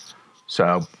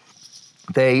 So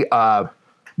they,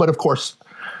 but of course,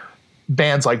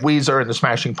 bands like Weezer and the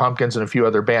Smashing Pumpkins and a few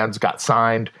other bands got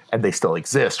signed, and they still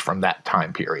exist from that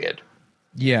time period.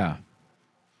 Yeah.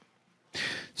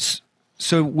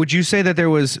 So would you say that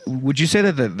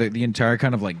the entire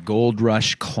kind of like gold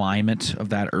rush climate of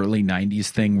that early 90s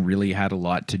thing really had a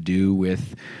lot to do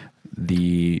with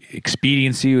the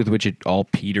expediency with which it all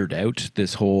petered out,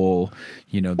 this whole,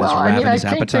 ravenous I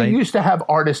think appetite? they used to have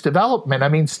artist development. I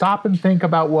mean, stop and think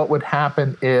about what would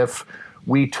happen if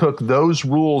we took those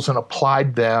rules and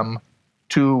applied them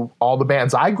to all the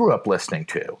bands I grew up listening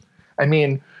to. I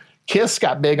mean, Kiss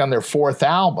got big on their fourth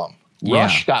album.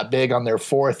 Rush got big on their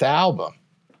fourth album.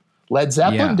 Led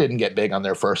Zeppelin didn't get big on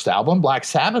their first album. Black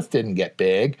Sabbath didn't get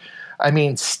big. I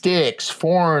mean, Styx,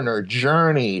 Foreigner,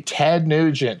 Journey, Ted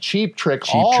Nugent, Cheap Trick,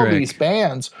 these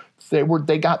bands,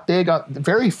 they got big on,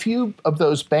 very few of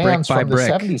those bands from the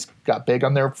 70s got big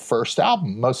on their first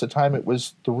album. Most of the time it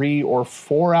was 3 or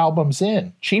 4 albums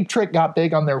in. Cheap Trick got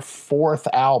big on their fourth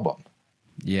album.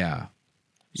 Yeah.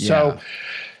 So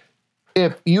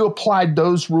if you applied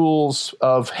those rules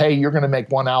of, hey, you're going to make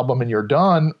one album and you're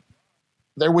done,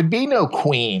 there would be no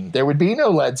Queen, there would be no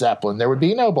Led Zeppelin, there would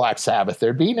be no Black Sabbath,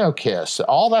 there'd be no Kiss.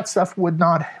 All that stuff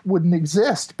wouldn't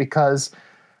exist, because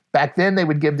back then they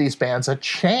would give these bands a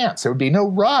chance. There would be no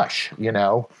Rush,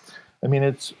 I mean,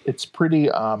 it's pretty.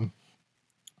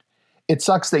 It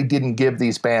sucks they didn't give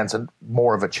these bands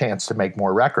more of a chance to make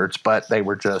more records, but they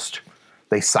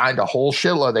signed a whole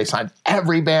shitload. They signed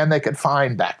every band they could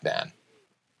find back then.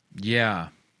 Yeah.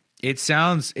 It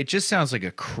just sounds like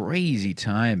a crazy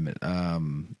time.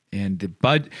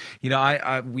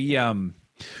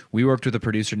 We worked with a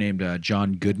producer named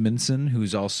John Goodmanson,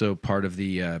 who's also part of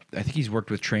the, I think he's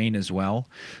worked with Train as well,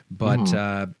 but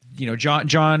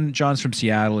John's from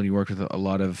Seattle, and he worked with a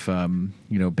lot of,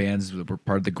 bands that were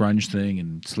part of the grunge thing,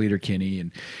 and Sleater Kinney.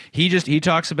 And he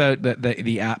talks about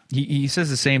the app. He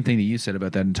says the same thing that you said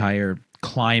about that entire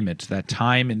climate, that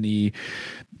time in the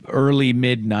early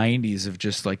mid 90s of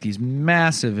just like these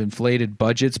massive inflated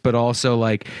budgets, but also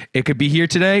like it could be here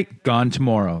today, gone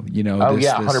tomorrow,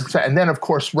 100%. And then of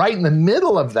course, right in the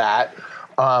middle of that,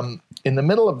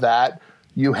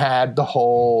 you had the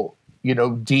whole,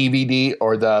 DVD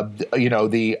or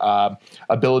the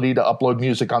ability to upload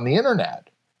music on the internet.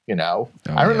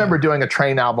 I remember doing a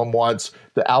Train album once.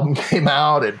 The album came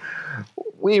out, and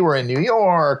we were in New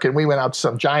York, and we went out to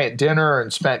some giant dinner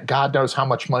and spent God knows how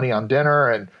much money on dinner,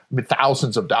 and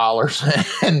thousands of dollars,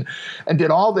 and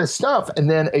did all this stuff. And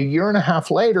then a year and a half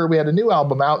later, we had a new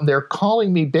album out, and they're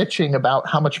calling me bitching about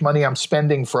how much money I'm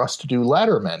spending for us to do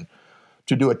Letterman,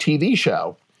 to do a TV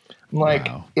show. I'm like,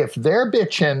 if they're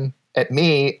bitching at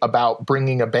me about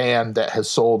bringing a band that has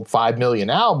sold 5 million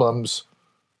albums,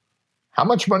 how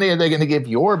much money are they going to give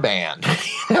your band?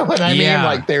 You know what I mean?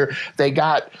 Like they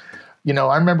got,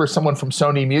 I remember someone from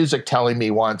Sony Music telling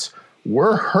me once,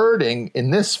 we're hurting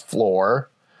in this floor,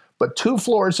 but 2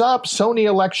 floors up, Sony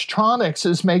Electronics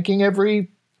is making every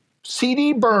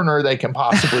CD burner they can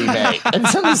possibly make. And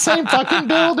it's in the same fucking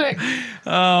building.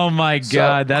 Oh my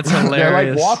God, that's hilarious.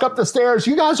 They're like, walk up the stairs.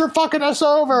 You guys are fucking us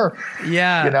over.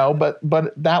 Yeah.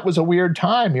 But that was a weird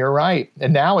time. You're right.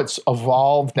 And now it's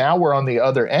evolved. Now we're on the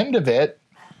other end of it.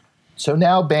 So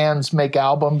now bands make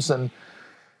albums, and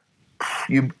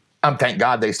thank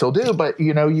God they still do. But,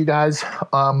 you guys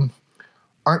aren't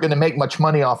going to make much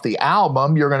money off the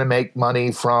album. You're going to make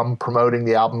money from promoting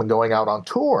the album and going out on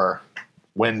tour,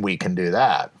 when we can do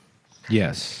that.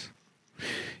 Yes,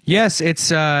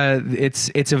 it's a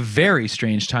very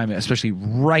strange time, especially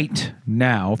right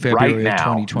now, February of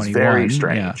 2021. It's very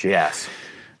strange. Yes.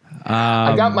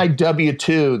 I got my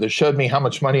W-2 that showed me how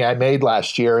much money I made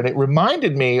last year, and it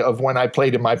reminded me of when I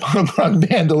played in my punk rock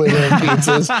band delivering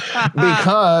pizzas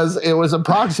because it was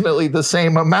approximately the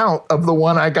same amount of the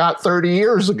one I got 30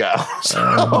 years ago. So,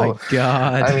 Oh my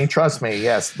God. I mean, trust me,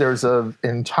 yes, there's an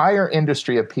entire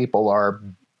industry of people are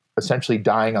essentially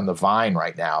dying on the vine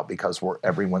right now because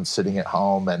everyone's sitting at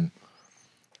home and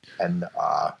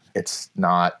it's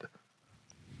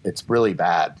really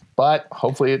bad. But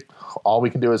hopefully all we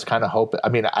can do is kind of hope. I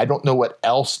mean, I don't know what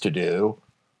else to do.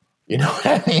 You know what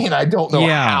I mean? I don't know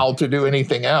how to do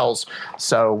anything else.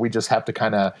 So we just have to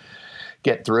kind of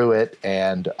get through it,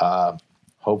 and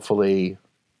hopefully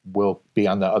we'll be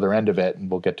on the other end of it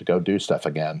and we'll get to go do stuff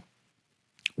again.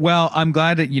 Well, I'm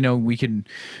glad that we can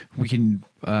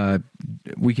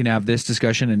have this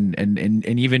discussion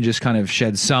and even just kind of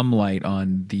shed some light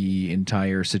on the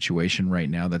entire situation right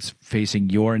now that's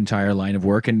facing your entire line of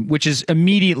work, and which is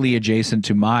immediately adjacent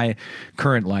to my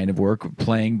current line of work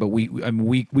playing. But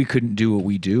we couldn't do what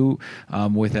we do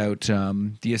without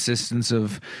the assistance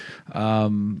of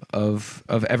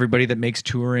everybody that makes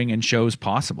touring and shows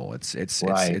possible. It's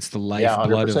the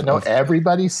lifeblood of. No,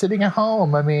 everybody's sitting at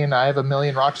home. I mean, I have a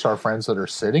million rock star friends that are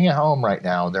sitting at home right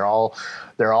now. They're all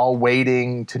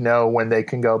waiting to know when they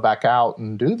can go back out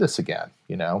and do this again,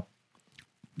 you know?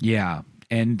 Yeah.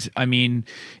 And I mean,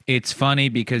 it's funny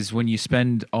because when you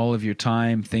spend all of your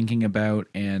time thinking about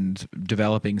and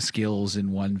developing skills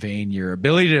in one vein, your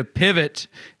ability to pivot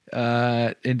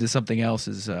into something else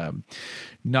is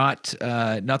not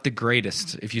the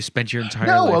greatest if you spent your entire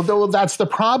life. Well, that's the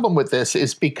problem with this,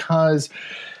 is because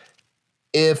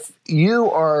if you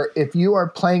are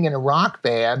playing in a rock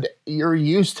band, you're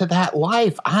used to that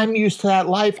life. I'm used to that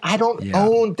life. I don't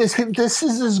own this. This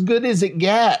is as good as it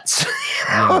gets. You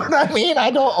know what I mean?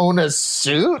 I don't own a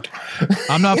suit.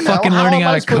 I'm not fucking learning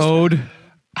how to code.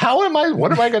 What am I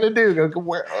going to do?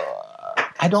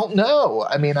 I don't know.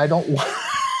 I mean, I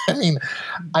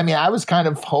was kind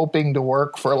of hoping to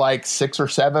work for like 6 or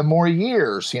 7 more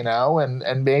years, you know,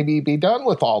 and maybe be done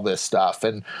with all this stuff.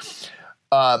 And,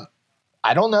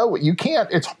 I don't know.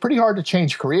 It's pretty hard to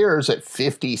change careers at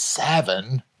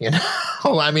 57, you know?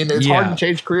 I mean, it's hard to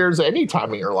change careers at any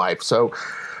time in your life. So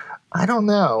I don't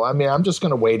know. I mean, I'm just going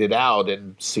to wait it out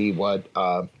and see what,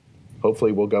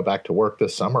 hopefully we'll go back to work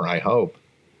this summer, I hope.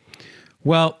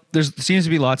 Well, there seems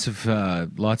to be lots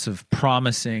of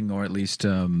promising, or at least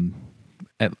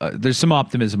there's some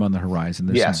optimism on the horizon.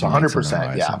 There's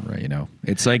 100%. Yeah. Right? You know,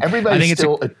 it's like everybody's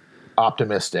still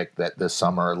optimistic that this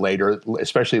summer,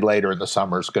 especially later in the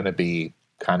summer, is going to be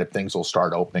kind of things will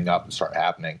start opening up and start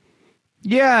happening.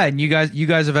 Yeah, and you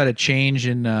guys have had a change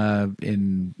in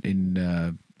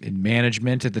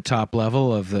management at the top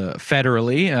level of the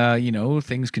federally. You know,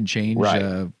 things can change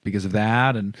because of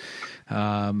that, and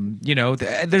you know,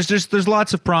 there's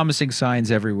lots of promising signs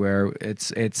everywhere. I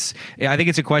think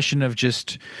it's a question of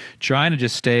just trying to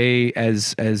just stay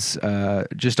as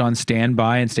just on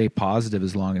standby and stay positive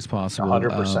as long as possible.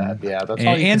 100%. Yeah, that's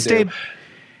all you can stay. do.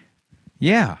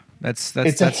 Yeah. It's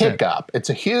a hiccup.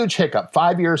 It's a huge hiccup.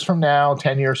 5 years from now,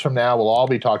 10 years from now, we'll all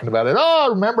be talking about it.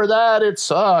 Oh, remember that? It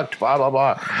sucked. Blah, blah,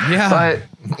 blah. Yeah. But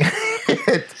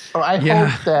I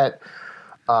hope that,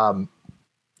 I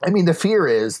mean, the fear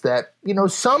is that, you know,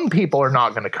 some people are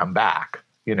not going to come back,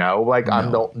 you know, like I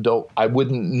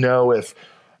wouldn't know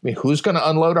who's going to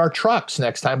unload our trucks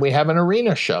next time we have an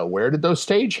arena show? Where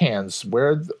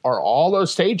are all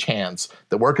those stagehands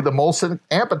that work at the Molson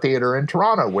Amphitheater in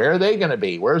Toronto? Where are they going to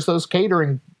be? Where's those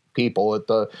catering people at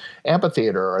the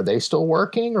amphitheater? Are they still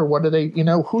working, or what are they, you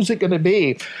know, who's it going to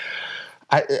be?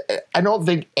 I don't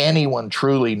think anyone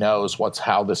truly knows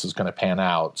how this is going to pan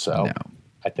out. So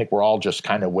I think we're all just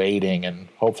kind of waiting, and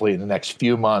hopefully in the next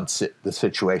few months, the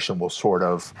situation will sort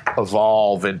of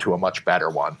evolve into a much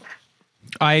better one.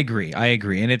 I agree.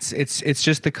 And it's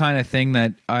just the kind of thing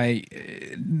that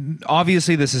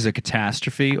obviously this is a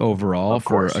catastrophe overall,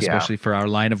 especially for our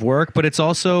line of work, but it's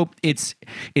also, it's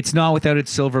not without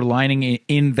its silver lining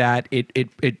in that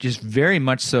it just very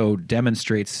much so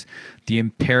demonstrates the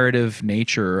imperative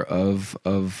nature of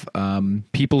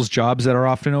people's jobs that are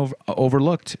often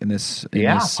overlooked in this.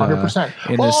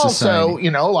 100%. Well, also,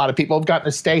 you know, a lot of people have gotten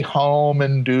to stay home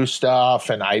and do stuff.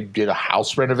 And I did a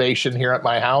house renovation here at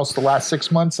my house the last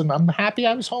 6 months, and I'm happy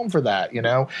I was home for that. You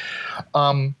know,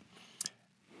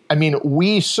 I mean,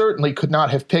 we certainly could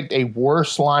not have picked a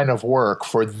worse line of work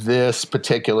for this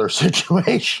particular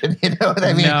situation. You know what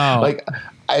I mean? No. Like,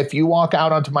 if you walk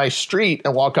out onto my street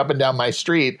and walk up and down my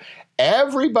street,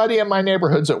 everybody in my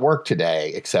neighborhood's at work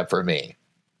today except for me.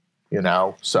 You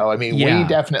know, so I mean, Yeah. we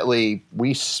definitely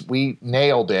we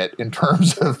nailed it in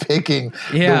terms of picking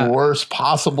Yeah. the worst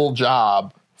possible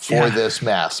job for Yeah. this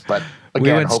mess. But We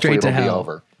again, went hopefully straight to it'll be hell.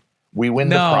 over. We win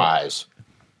No. the prize.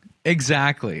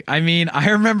 Exactly. I mean,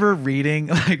 I remember reading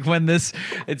like when this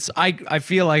I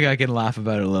feel like I can laugh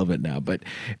about it a little bit now, but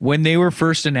when they were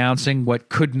first announcing what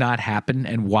could not happen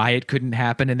and why it couldn't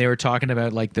happen, and they were talking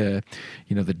about like the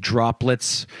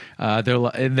droplets,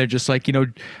 they're just like,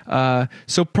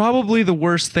 so probably the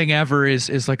worst thing ever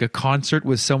is like a concert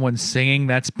with someone singing.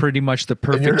 That's pretty much the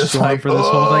you're perfect just storm like, for this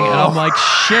whole thing. And I'm like,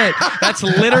 shit, that's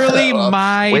literally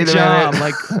my Wait a job. minute.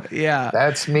 Like, yeah.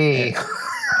 That's me.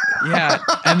 Yeah,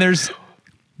 and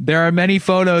there are many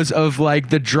photos of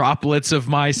like the droplets of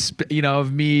my,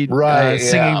 of me Right,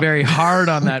 singing yeah. very hard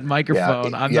on that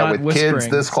microphone. I'm not with whispering. kids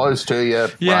this close to you.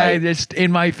 Yeah, right. just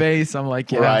in my face. I'm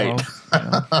like, yeah. Right.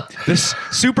 Well, this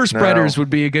Super Spreaders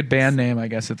would be a good band name, I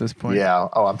guess, at this point. Yeah.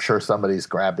 Oh, I'm sure somebody's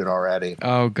grabbed it already.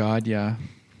 Oh God, yeah.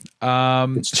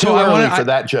 It's too early for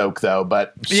that joke, though.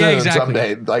 But soon, Yeah, exactly.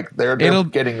 someday, like they're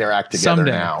getting their act together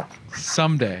someday. now.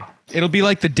 Someday. It'll be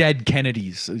like the Dead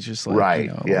Kennedys. It's just like,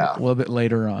 Right, yeah. a little bit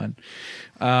later on.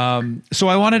 So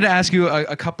I wanted to ask you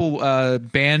a couple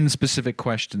band-specific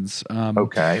questions.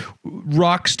 Okay.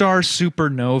 Rockstar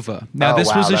Supernova. Now, this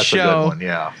wow, was a that's show. good one,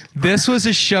 yeah. This was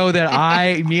a show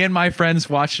that me and my friends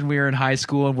watched when we were in high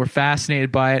school and were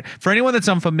fascinated by it. For anyone that's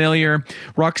unfamiliar,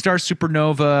 Rockstar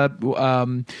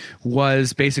Supernova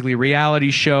was basically a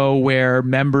reality show where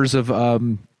members of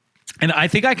and I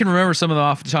think I can remember some of them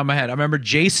off the top of my head. I remember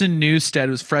Jason Newsted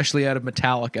was freshly out of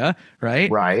Metallica, right?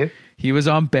 Right. He was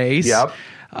on bass. Yep.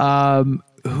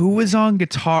 Who was on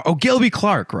guitar? Oh, Gilby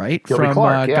Clarke, right? Gilby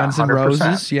Clarke, yeah, Guns N' 100%.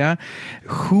 Roses. Yeah.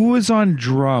 Who was on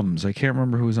drums? I can't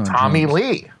remember who was on Tommy drums.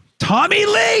 Lee. Tommy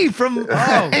Lee from,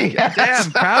 Yes.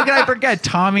 damn, how can I forget?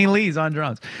 Tommy Lee's on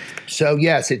drums. So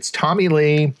yes, it's Tommy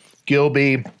Lee,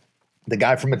 Gilby, the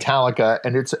guy from Metallica,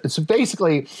 and it's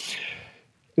basically,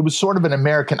 it was sort of an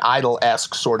American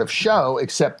Idol-esque sort of show,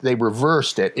 except they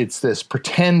reversed it. It's this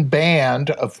pretend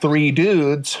band of three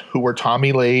dudes who were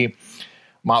Tommy Lee,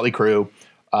 Motley Crue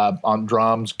on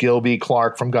drums, Gilby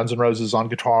Clarke from Guns N' Roses on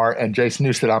guitar, and Jason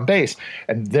Newsted on bass.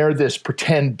 And they're this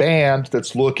pretend band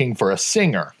that's looking for a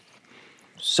singer.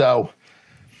 So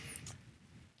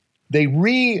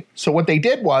so what they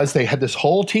did was they had this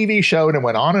whole TV show and it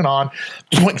went on and on.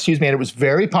 Excuse me, and it was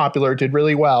very popular, did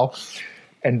really well.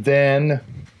 And then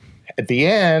at the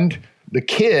end, the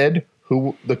kid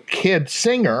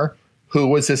singer, who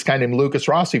was this guy named Lucas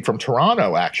Rossi from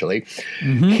Toronto, actually,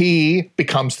 he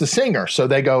becomes the singer. So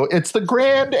they go, it's the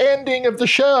grand ending of the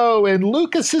show, and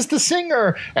Lucas is the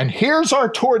singer, and here's our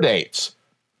tour dates.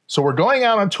 So we're going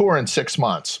out on tour in 6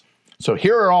 months. So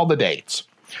here are all the dates.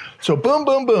 So boom,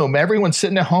 boom, boom. Everyone's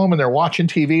sitting at home and they're watching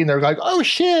TV and they're like, oh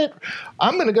shit,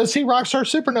 I'm going to go see Rockstar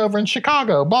Supernova in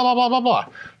Chicago, blah, blah, blah, blah, blah.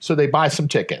 So they buy some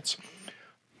tickets.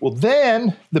 Well,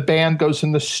 then the band goes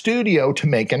in the studio to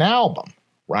make an album,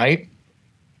 right?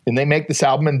 And they make this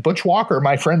album, and Butch Walker,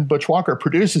 my friend Butch Walker,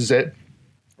 produces it.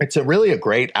 It's really a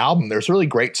great album. There's really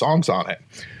great songs on it.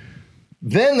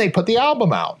 Then they put the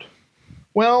album out.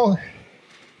 Well,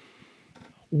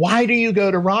 why do you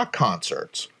go to rock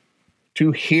concerts?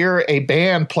 To hear a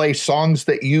band play songs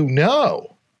that you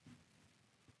know,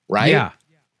 right? Yeah.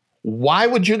 Why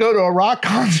would you go to a rock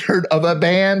concert of a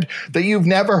band that you've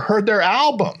never heard their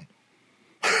album?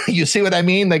 You see what I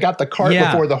mean? They got the cart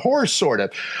before the horse, sort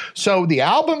of. So the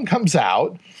album comes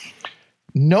out.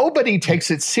 Nobody takes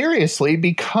it seriously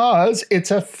because it's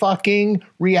a fucking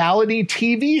reality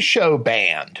TV show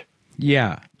band.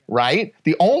 Yeah. Right?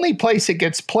 The only place it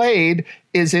gets played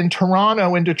is in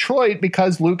Toronto and Detroit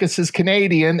because Lucas is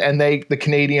Canadian and the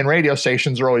Canadian radio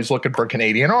stations are always looking for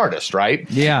Canadian artists, right?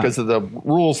 Yeah. Because of the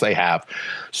rules they have.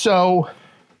 So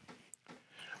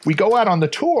we go out on the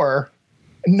tour.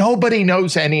 Nobody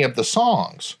knows any of the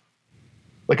songs.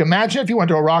 Like, imagine if you went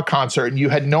to a rock concert and you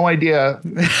had no idea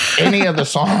any of the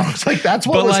songs. Like, that's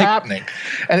what was happening.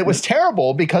 And it was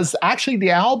terrible because actually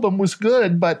the album was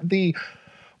good, but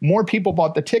more people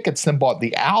bought the tickets than bought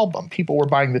the album. People were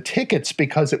buying the tickets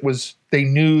because they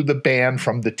knew the band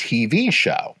from the TV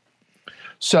show.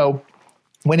 So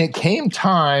when it came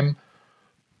time,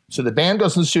 so the band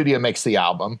goes in the studio, makes the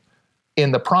album.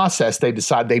 In the process, they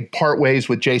decide they part ways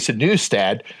with Jason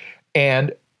Newsted.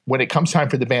 And when it comes time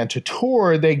for the band to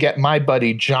tour, they get my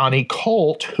buddy Johnny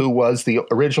Colt, who was the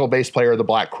original bass player of the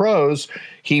Black Crowes.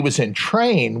 He was in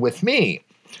Train with me.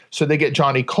 So they get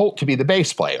Johnny Colt to be the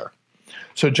bass player.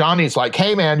 So Johnny's like,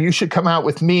 hey, man, you should come out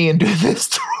with me and do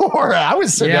this tour. I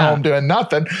was sitting home doing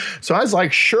nothing. So I was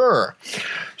like, sure.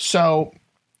 So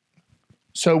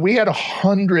we had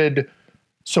 100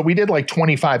 So we did like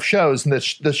 25 shows, and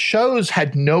the shows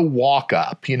had no walk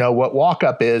up. You know what walk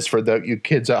up is for you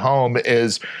kids at home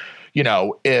is, you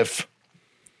know, if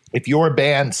your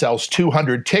band sells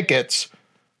 200 tickets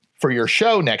for your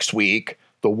show next week,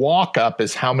 the walk up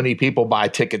is how many people buy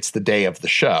tickets the day of the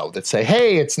show that say,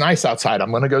 hey, it's nice outside, I'm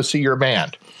going to go see your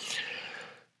band.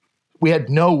 We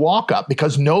had no walk up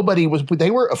because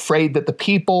they were afraid that the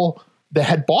people that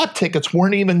had bought tickets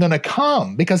weren't even going to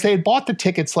come because they had bought the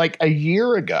tickets like a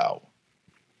year ago.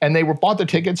 And they bought the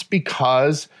tickets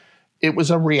because it was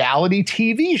a reality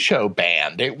TV show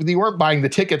band. They weren't buying the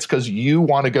tickets because you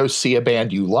want to go see a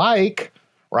band you like,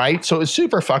 right? So it was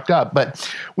super fucked up. But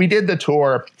we did the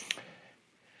tour,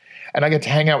 and I get to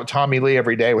hang out with Tommy Lee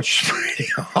every day, which is pretty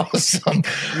awesome.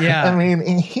 Yeah. I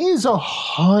mean, he's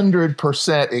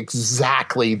 100%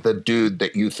 exactly the dude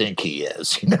that you think he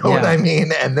is. You know what I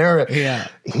mean? And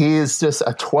he is just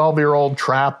a 12-year-old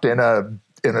trapped in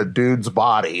a dude's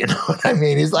body. You know what I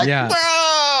mean? He's like,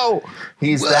 bro,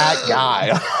 he's that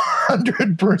guy.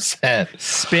 100%.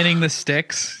 Spinning the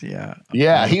sticks. Yeah.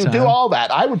 Yeah, he would do all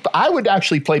that. I would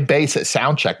actually play bass at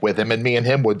soundcheck with him, and me and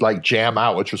him would like jam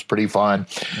out, which was pretty fun.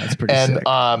 That's pretty sick.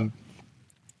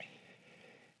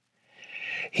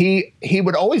 He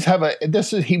would always have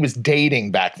he was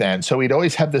dating back then, so he'd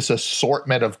always have this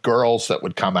assortment of girls that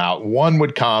would come out. One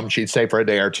would come, she'd stay for a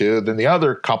day or two, then the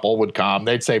other couple would come,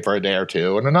 they'd stay for a day or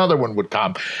two, and another one would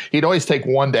come. He'd always take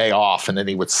one day off, and then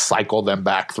he would cycle them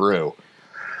back through.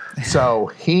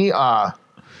 So he had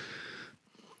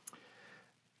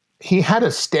a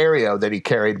stereo that he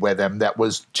carried with him that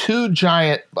was two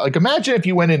giant, like imagine if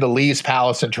you went into Lee's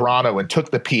Palace in Toronto and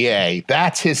took the PA,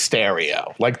 that's his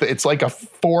stereo. It's like a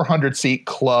 400-seat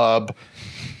club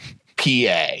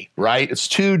PA, right? It's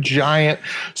two giant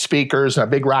speakers and a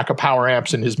big rack of power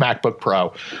amps in his MacBook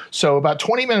Pro. So about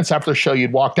 20 minutes after the show,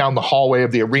 you'd walk down the hallway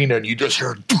of the arena and you just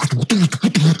hear,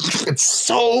 it's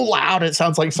so loud. It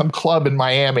sounds like some club in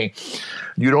Miami.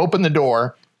 You'd open the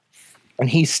door, and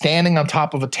he's standing on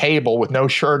top of a table with no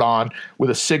shirt on, with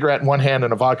a cigarette in one hand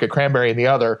and a vodka cranberry in the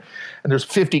other. And there's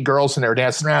 50 girls in there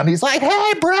dancing around. He's like,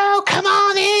 hey, bro, come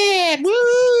on in.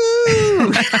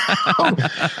 Woo!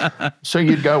 So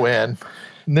you'd go in.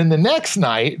 And then the next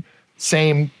night,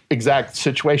 same exact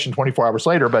situation 24 hours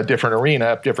later, but a different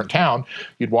arena, different town.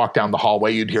 You'd walk down the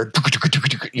hallway. You'd hear,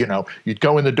 you know, you'd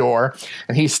go in the door,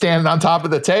 and he's standing on top of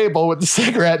the table with the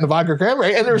cigarette and the vodka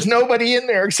cranberry, and there's nobody in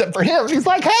there except for him. He's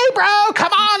like, hey, bro,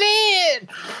 come on in.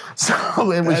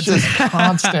 So it was just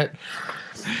constant.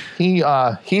 He's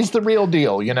the real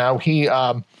deal, you know.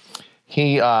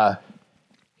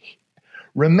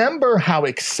 Remember how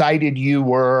excited you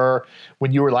were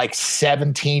when you were like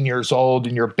 17 years old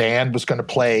and your band was going to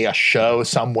play a show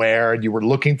somewhere and you were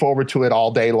looking forward to it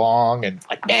all day long and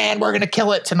like, man, we're going to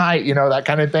kill it tonight, you know, that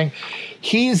kind of thing.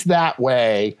 He's that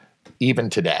way even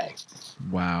today.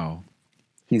 Wow.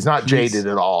 He's not jaded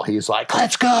at all. He's like,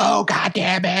 let's go, God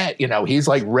damn it. You know, he's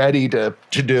like ready to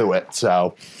do it.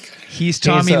 So he's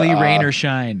Tommy Lee, rain or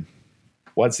shine.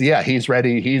 He's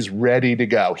ready. He's ready to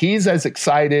go. He's as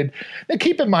excited. Now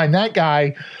keep in mind that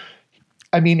guy,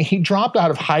 I mean, he dropped out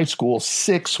of high school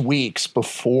 6 weeks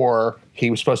before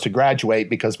he was supposed to graduate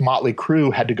because Motley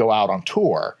Crue had to go out on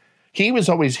tour. He was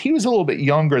a little bit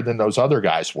younger than those other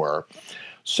guys were.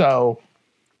 So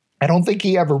I don't think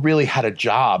he ever really had a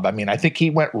job. I mean, I think he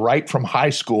went right from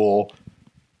high school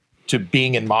to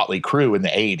being in Motley Crue in the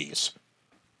 80s.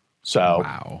 So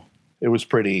wow. It was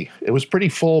pretty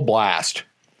full blast.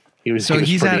 He was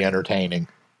pretty entertaining.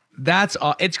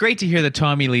 It's great to hear that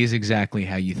Tommy Lee is exactly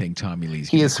how you think Tommy Lee's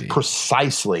He is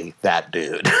precisely that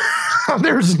dude.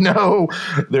 There's no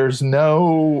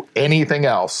anything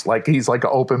else. Like he's like an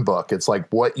open book. It's like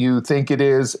what you think it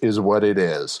is what it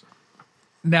is.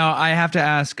 Now I have to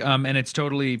ask, and it's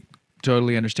totally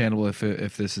understandable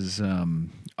if this is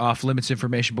off limits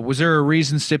information, but was there a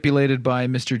reason stipulated by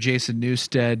Mr. Jason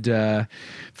Newsted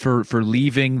for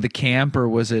leaving the camp, or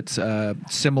was it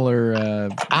similar?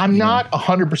 I'm not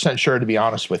 100% sure, to be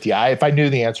honest with you. If I knew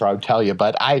the answer, I would tell you,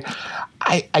 but I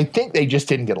think they just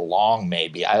didn't get along.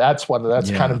 Maybe that's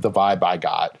kind of the vibe I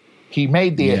got. He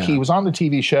made he was on the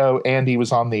TV show and he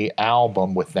was on the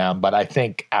album with them, but I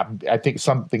think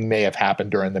something may have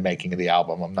happened during the making of the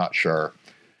album. I'm not sure.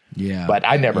 Yeah. But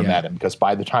I never met him because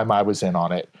by the time I was in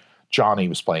on it, Johnny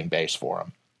was playing bass for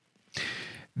him.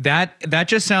 That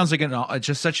just sounds like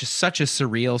just such a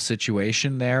surreal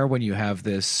situation there when you have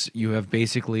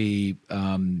basically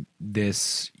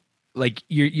this like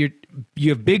you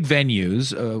have big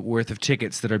venues worth of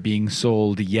tickets that are being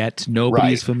sold, yet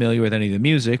nobody's Right. familiar with any of the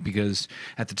music because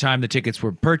at the time the tickets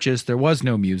were purchased, there was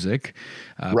no music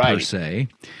per Right. se,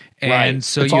 and Right.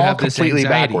 so it's you all have this completely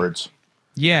anxiety. backwards.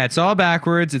 Yeah, it's all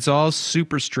backwards. It's all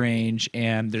super strange,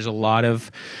 and there's a lot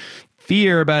of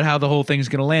fear about how the whole thing's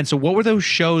going to land. So, what were those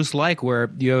shows like,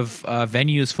 where you have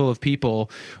venues full of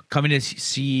people coming to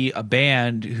see a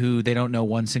band who they don't know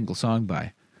one single song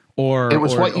by? Or It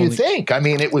was or what you only- think. I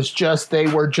mean, it was just they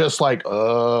were just like,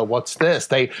 what's this?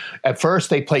 They at first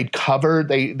they played cover.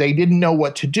 They didn't know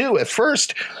what to do. At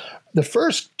first, the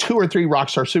first 2 or 3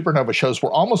 Rockstar Supernova shows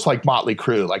were almost like Motley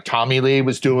Crue. Like Tommy Lee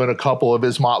was doing a couple of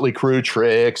his Motley Crue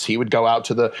tricks. He would go out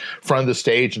to the front of the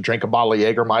stage and drink a bottle of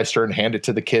Jägermeister and hand it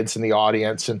to the kids in the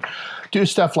audience and do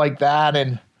stuff like that.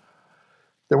 And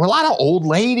there were a lot of old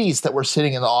ladies that were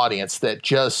sitting in the audience that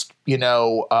just,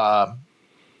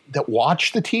 that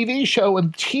watch the TV show.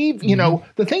 And TV,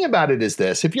 the thing about it is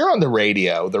this: if you're on the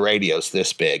radio's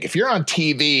this big. If you're on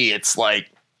TV, it's like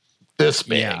this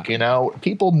big. Yeah.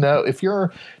 People know if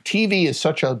your TV is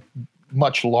such a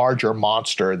much larger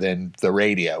monster than the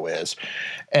radio is.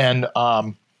 And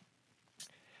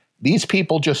these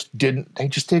people just didn't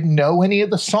know any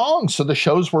of the songs. So the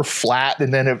shows were flat.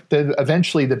 And then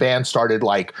eventually the band started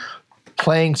like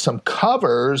playing some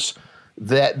covers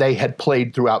that they had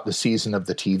played throughout the season of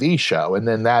the TV show. And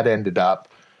then that ended up,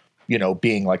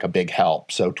 being like a big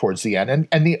help. So towards the end,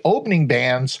 and the opening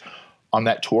bands on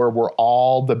that tour were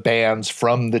all the bands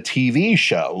from the TV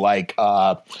show. Like,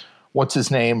 what's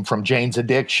his name from Jane's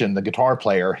Addiction, the guitar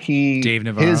player, Dave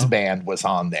Navarro? His band was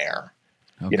on there.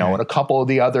 Okay. And a couple of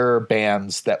the other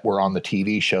bands that were on the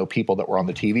TV show, people that were on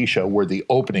the TV show, were the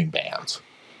opening bands.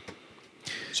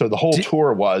 So the whole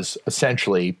tour was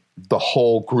essentially the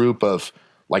whole group of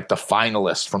like the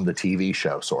finalists from the TV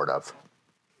show, sort of.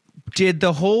 Did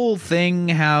the whole thing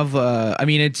have? I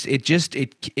mean, it just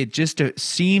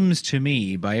seems to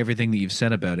me, by everything that you've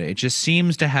said about it, it just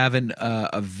seems to have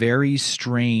a very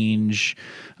strange,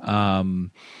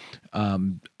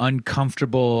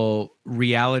 uncomfortable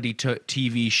reality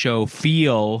TV show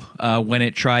feel when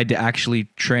it tried to actually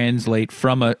translate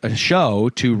from a show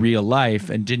to real life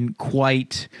and didn't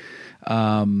quite.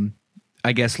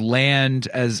 I guess land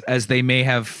as they may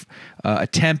have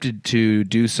attempted to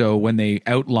do so when they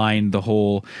outlined the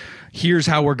whole, here's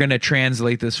how we're going to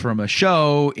translate this from a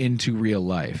show into real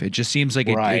life. It just seems like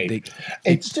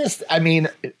it's just, I mean,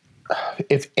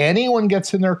 if anyone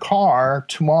gets in their car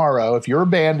tomorrow, if your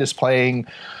band is playing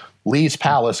Lee's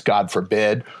Palace, God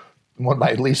forbid, one of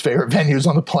my least favorite venues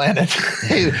on the planet.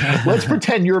 Let's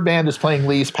pretend your band is playing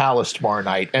Lee's Palace tomorrow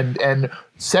night, and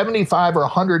 75 or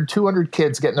 100, 200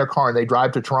 kids get in their car and they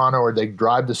drive to Toronto or they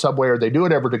drive to Subway or they do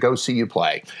whatever to go see you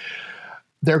play.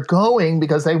 They're going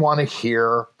because they want to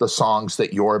hear the songs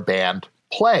that your band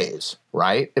plays,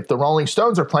 right? If the Rolling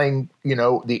Stones are playing,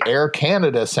 the Air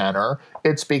Canada Centre,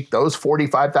 those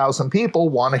 45,000 people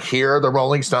want to hear the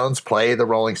Rolling Stones play the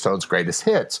Rolling Stones' greatest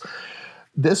hits.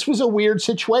 This was a weird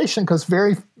situation because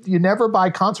you never buy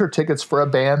concert tickets for a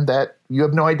band that you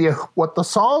have no idea what the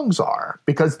songs are,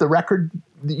 because the record,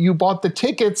 you bought the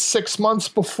tickets 6 months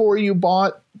before you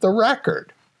bought the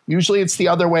record. Usually it's the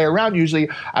other way around. Usually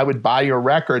I would buy your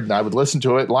record and I would listen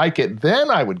to it, like it, then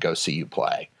I would go see you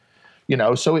play.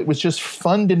 So it was just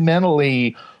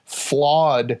fundamentally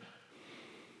flawed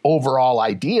overall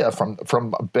idea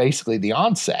from basically the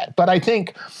onset. But I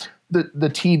think the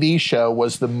TV show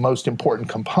was the most important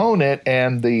component,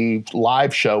 and the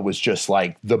live show was just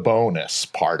like the bonus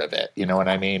part of it. You know what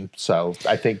I mean? So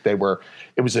I think it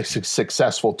was a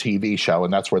successful TV show,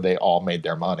 and that's where they all made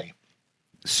their money.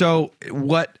 So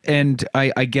what, and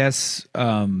I guess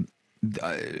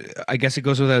it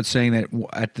goes without saying that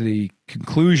at the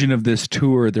conclusion of this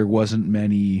tour, there wasn't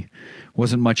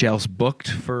much else booked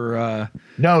for.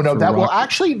 No. For Well, rock.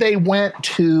 actually, they went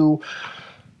to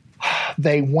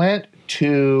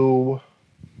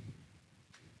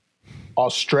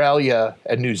Australia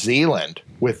and New Zealand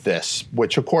with this,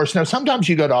 which of course, now sometimes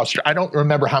you go to Australia. I don't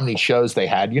remember how many shows they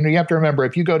had. You have to remember,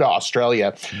 if you go to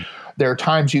Australia, there are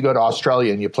times you go to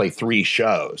Australia and you play 3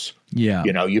 shows. Yeah.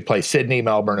 You play Sydney,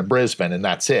 Melbourne, and Brisbane, and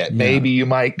that's it. Yeah. Maybe you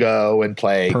might go and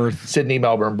play Perth. Sydney,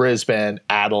 Melbourne, Brisbane,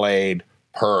 Adelaide,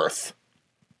 Perth,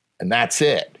 and that's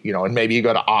it. And maybe you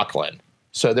go to Auckland.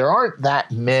 So there aren't that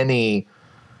many.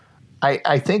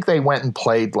 I think they went and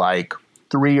played like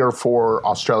 3 or 4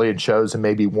 Australian shows and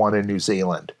maybe 1 in New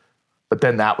Zealand. But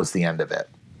then that was the end of it.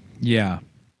 Yeah.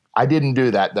 I didn't do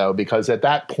that, though, because at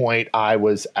that point I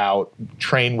was out.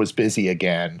 Train was busy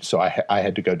again, so I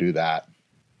had to go do that.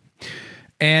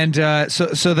 And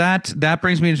so that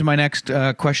brings me into my next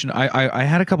question. I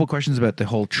had a couple questions about the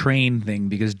whole Train thing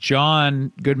because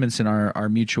John Goodmanson, our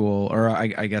mutual, or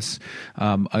I guess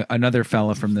another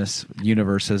fella from this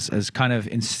universe, has kind of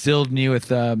instilled me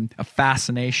with a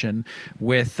fascination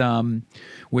with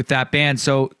that band.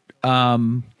 So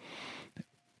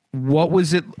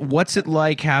what's it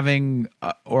like having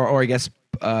or I guess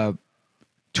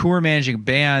tour managing a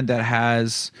band that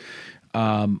has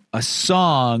a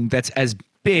song that's as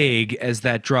big as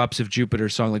that Drops of Jupiter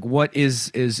song? Like, what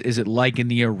is it like in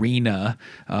the arena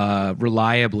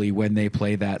reliably when they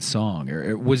play that song? Or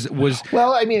it was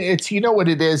Well, I mean, it's, you know what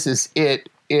it is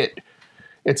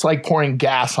it's like pouring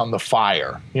gas on the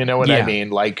fire. You know what I mean?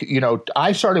 Like, you know,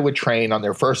 I started with Train on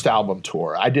their first album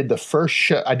tour. I did the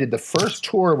first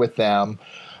tour with them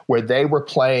where they were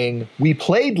playing. We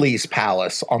played Lee's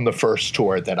Palace on the first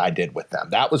tour that I did with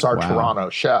them. That was our Toronto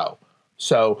show.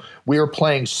 So we were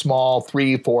playing small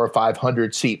 300, 400,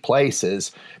 500 seat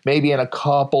places. Maybe in a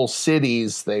couple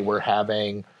cities they were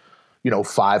having,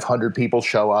 500 people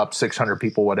show up, 600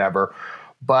 people, whatever.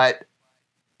 But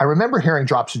I remember hearing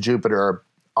Drops of Jupiter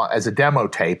as a demo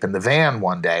tape in the van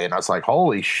one day, and I was like,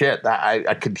 holy shit,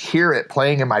 I could hear it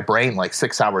playing in my brain like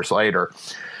 6 hours later.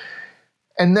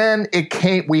 And then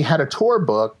we had a tour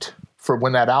booked for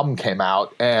when that album came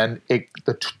out, and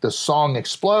the song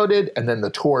exploded, and then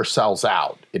the tour sells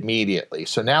out immediately.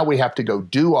 So now we have to go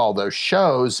do all those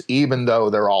shows, even though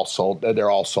they're all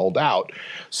sold out.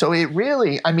 So it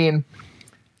really, I mean,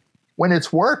 when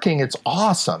it's working, it's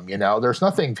awesome. There's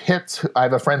nothing hits. I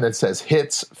have a friend that says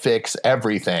hits fix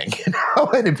everything,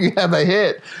 and if you have a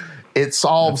hit, it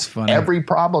solves every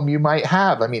problem you might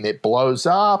have. I mean, it blows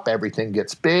up, everything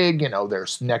gets big,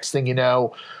 there's next thing you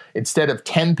know, instead of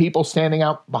 10 people standing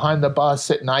out behind the bus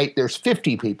at night, there's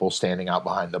 50 people standing out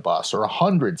behind the bus or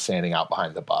 100 standing out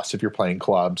behind the bus if you're playing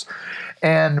clubs.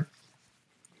 And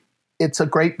it's a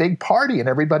great big party and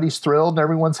everybody's thrilled and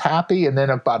everyone's happy. And then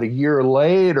about a year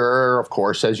later, of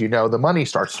course, as you know, the money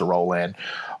starts to roll in.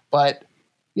 But,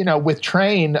 with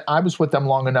Train, I was with them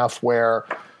long enough where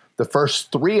the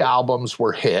first 3 albums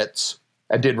were hits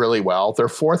and did really well. Their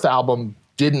 4th album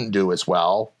didn't do as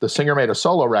well. The singer made a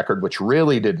solo record, which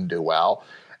really didn't do well.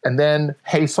 And then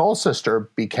Hey Soul Sister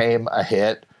became a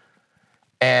hit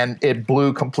and it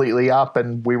blew completely up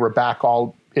and we were back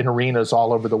all in arenas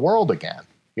all over the world again.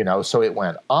 So it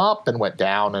went up and went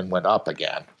down and went up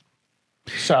again.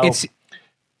 So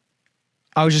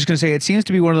I was just going to say, it seems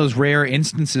to be one of those rare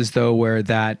instances though, where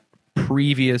that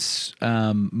previous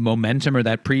momentum or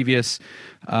that previous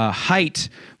height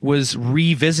was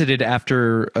revisited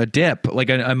after a dip, like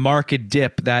a market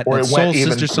dip. That Soul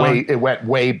Sister song, it went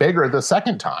way bigger the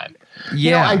second time.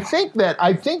 Yeah, I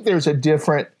think there's a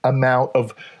different amount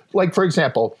of, like, for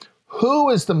example, who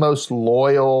is the most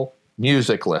loyal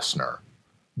music listener?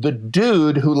 The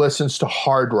dude who listens to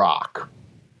hard rock.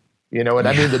 You know what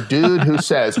I mean? The dude who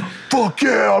says, "Fuck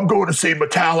yeah, I'm going to see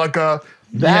Metallica."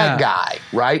 That guy,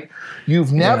 right?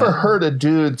 You've never heard a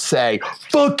dude say,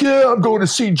 "Fuck yeah, I'm going to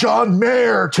see John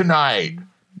Mayer tonight."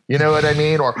 You know what I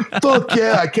mean? Or, "Fuck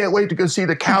yeah, I can't wait to go see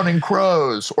the Counting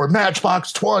Crows," or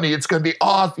Matchbox 20. It's going to be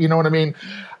awesome. You know what I mean?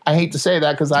 I hate to say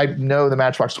that because I know the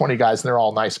Matchbox 20 guys and they're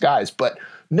all nice guys, but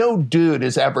no dude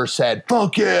has ever said,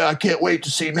 "Fuck yeah, I can't wait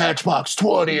to see Matchbox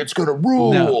 20. It's going to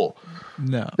rule."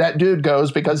 No. That dude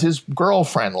goes because his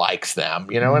girlfriend likes them.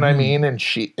 You know what I mean? And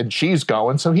she's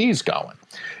going, so he's going.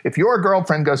 If your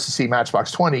girlfriend goes to see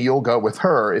Matchbox 20, you'll go with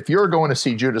her. If you're going to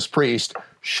see Judas Priest,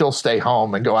 she'll stay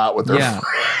home and go out with her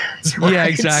friends. Right? Yeah,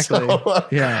 exactly.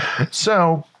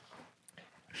 So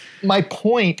my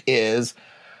point is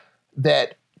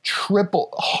that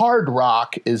hard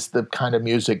rock is the kind of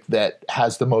music that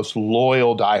has the most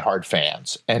loyal diehard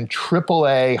fans, and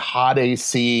AAA, Hot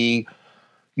AC,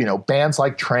 bands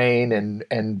like Train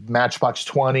and Matchbox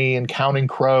 20 and Counting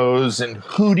Crows and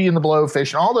Hootie and the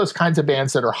Blowfish and all those kinds of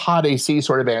bands that are Hot AC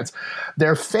sort of bands,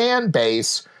 their fan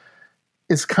base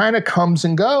is kind of comes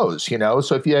and goes,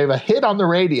 So if you have a hit on the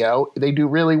radio, they do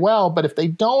really well, but if they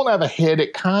don't have a hit,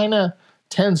 it kind of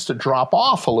tends to drop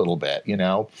off a little bit,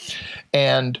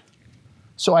 And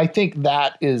so I think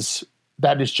that is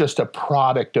just a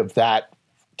product of that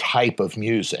type of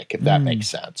music, if that makes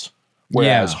sense.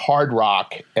 Whereas hard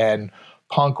rock and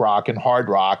punk rock and hard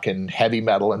rock and heavy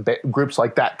metal and groups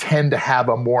like that tend to have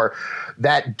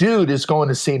that dude is going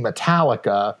to see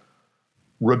Metallica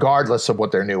regardless of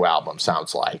what their new album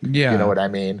sounds like. Yeah. You know what I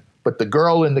mean? But the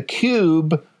girl in the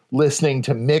cube listening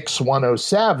to Mix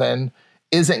 107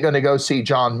 isn't going to go see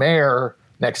John Mayer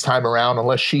next time around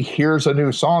unless she hears a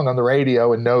new song on the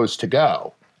radio and knows to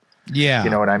go. Yeah. You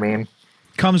know what I mean?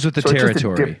 Comes with the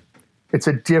territory. it's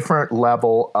a different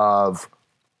level of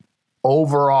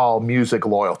overall music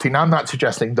loyalty. Now, I'm not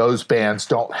suggesting those bands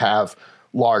don't have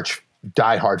large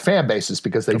diehard fan bases,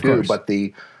 because they do, course. but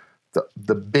the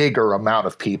bigger amount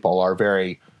of people are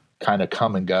very kind of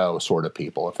come and go sort of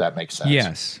people, if that makes sense.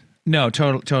 Yes. No,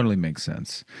 totally makes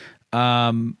sense.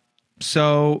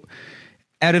 So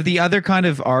out of the other kind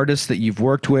of artists that you've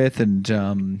worked with, and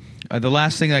the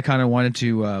last thing I kind of wanted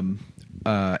to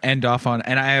end off on,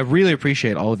 and I really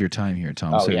appreciate all of your time here,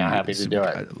 Tom. Oh, yeah, happy to do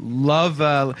it.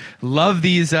 Love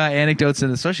these anecdotes,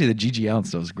 and especially the GGL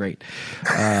stuff was great.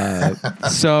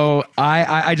 So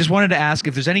I just wanted to ask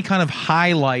if there's any kind of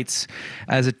highlights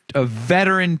as a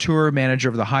veteran tour manager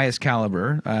of the highest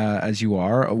caliber, as you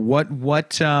are.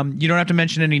 What you don't have to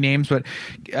mention any names, but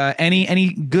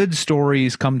any good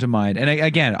stories come to mind. And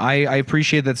again, I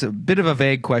appreciate that's a bit of a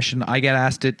vague question. I get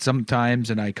asked it sometimes,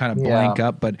 and I kind of blank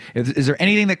up. But is there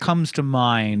anything that comes to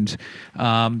mind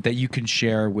that you can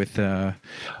share with the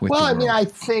Well, I mean, world? I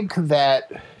think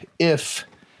that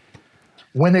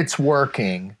when it's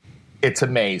working, it's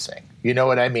amazing. You know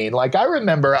what I mean? Like, I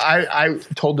remember, I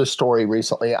told this story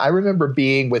recently. I remember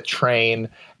being with Train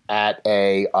at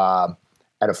a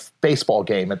baseball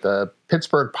game. At the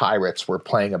Pittsburgh Pirates were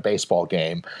playing a baseball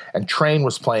game, and Train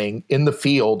was playing in the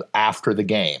field after the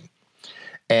game.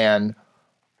 And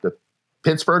the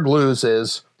Pittsburgh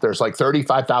loses. There's like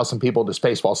 35,000 people at this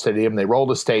baseball stadium. They roll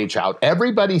the stage out.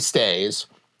 Everybody stays,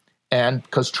 and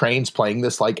because Train's playing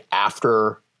this like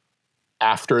after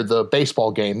the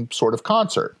baseball game sort of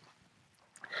concert.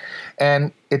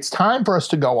 And it's time for us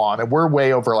to go on, and we're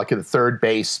way over like in the third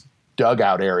base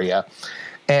dugout area.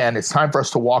 And it's time for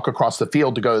us to walk across the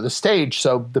field to go to the stage.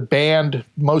 So the band,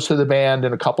 most of the band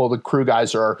and a couple of the crew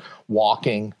guys are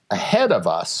walking ahead of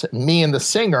us. Me and the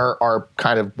singer are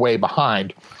kind of way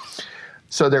behind.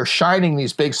 So they're shining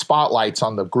these big spotlights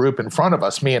on the group in front of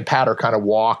us. Me and Pat are kind of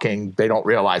walking. They don't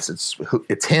realize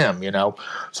it's him, you know.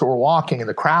 So we're walking, and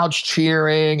the crowd's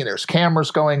cheering, and there's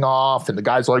cameras going off, and the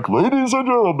guy's like, "Ladies and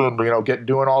gentlemen," you know,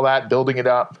 doing all that, building it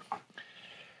up.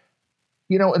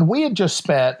 You know, and we had just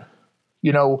spent,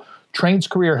 you know, Train's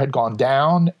career had gone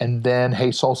down, and then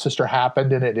Hey Soul Sister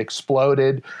happened, and it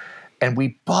exploded, and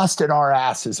we busted our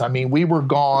asses. I mean, we were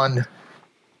gone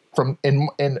from in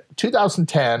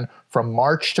 2010, from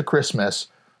March to Christmas.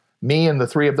 Me and the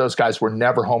three of those guys were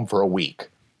never home for a week.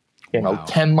 You know,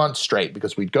 10 months straight,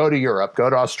 because we'd go to Europe, go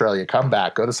to Australia, come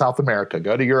back, go to South America,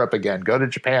 go to Europe again, go to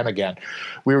Japan again.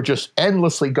 We were just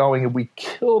endlessly going, and we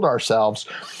killed ourselves.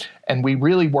 And we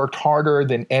really worked harder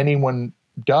than anyone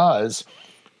does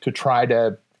to try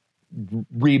to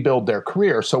rebuild their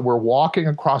career. So we're walking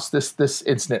across this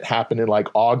incident happened in like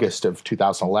August of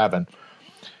 2011.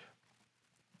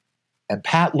 And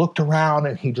Pat looked around,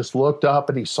 and he just looked up,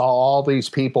 and he saw all these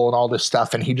people and all this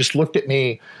stuff. And he just looked at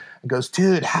me and goes,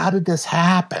 "Dude, how did this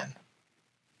happen?"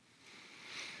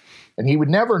 And he would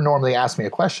never normally ask me a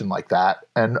question like that.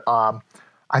 And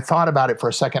I thought about it for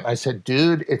a second. I said,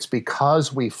 "Dude, it's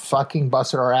because we fucking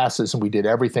busted our asses, and we did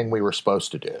everything we were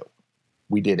supposed to do.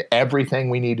 We did everything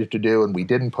we needed to do, and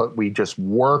we just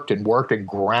worked and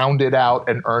ground it out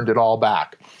and earned it all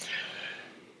back."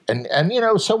 And you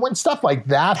know, so when stuff like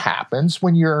that happens,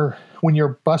 when you're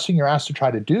busting your ass to try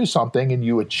to do something and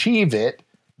you achieve it,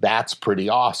 that's pretty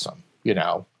awesome, you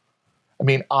know. I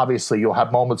mean, obviously you'll have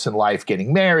moments in life,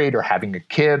 getting married or having a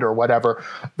kid or whatever,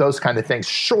 those kind of things.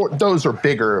 Sure, those are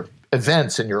bigger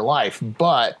events in your life,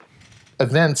 but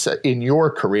events in your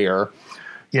career,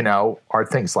 you know, are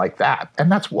things like that. And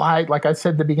that's why, like I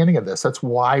said at the beginning of this, that's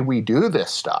why we do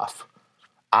this stuff.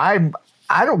 I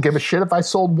don't give a shit if I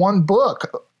sold one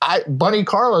book. Bunny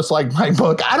Carlos liked my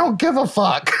book. I don't give a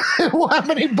fuck how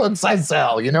many books I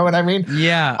sell. You know what I mean?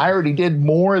 Yeah. I already did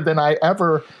more than I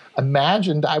ever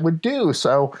imagined I would do.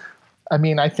 So, I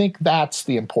mean, I think that's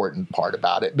the important part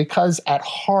about it, because at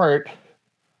heart,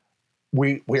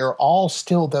 we are all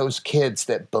still those kids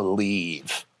that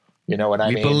believe. You know what I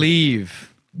mean?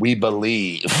 We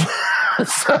believe.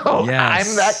 So Yes.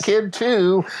 I'm that kid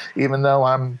too, even though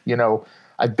I'm, you know,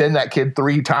 I've been that kid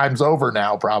 3 times over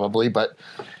now probably, but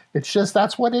it's just,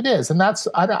 that's what it is. And that's,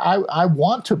 I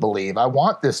want to believe. I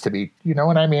want this to be, you know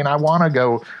what I mean? I want to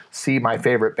go see my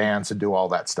favorite bands and do all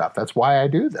that stuff. That's why I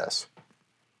do this.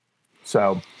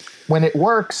 So when it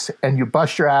works and you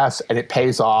bust your ass and it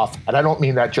pays off, and I don't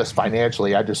mean that just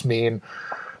financially, I just mean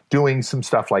doing some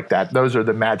stuff like that. Those are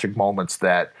the magic moments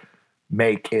that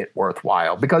make it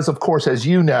worthwhile. Because of course, as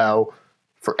you know,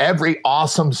 for every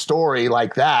awesome story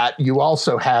like that, you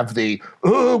also have we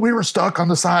were stuck on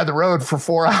the side of the road for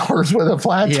 4 hours with a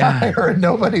flat tire and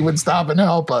nobody would stop and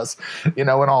help us, you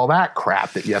know, and all that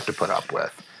crap that you have to put up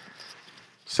with.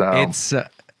 So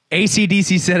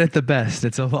AC/DC said it the best.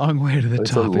 It's a long way to the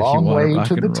It's top. a if you long wanna way rock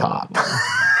to and the roll. top.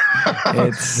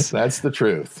 It's. That's the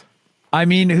truth. I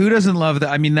mean, who doesn't love that?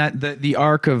 I mean, that the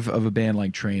arc of a band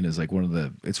like Train is like one of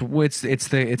the. It's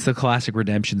the classic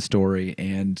redemption story,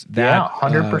 and that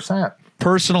 100%.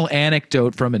 personal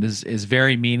anecdote from it is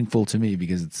very meaningful to me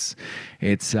because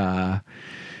it's I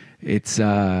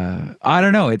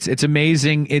don't know, it's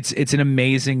amazing. It's an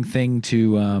amazing thing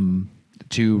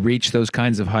to reach those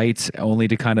kinds of heights, only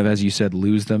to kind of, as you said,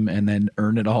 lose them and then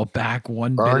earn it all back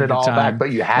one bit Earn at it a all time. back,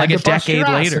 but you had like to a bust your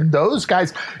decade ass. later. And those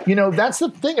guys, that's the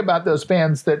thing about those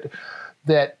bands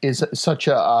that is such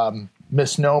a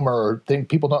misnomer or thing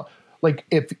people don't like.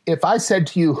 If I said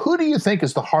to you, who do you think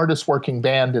is the hardest working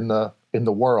band in the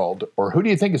world, or who do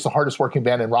you think is the hardest working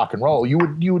band in rock and roll, you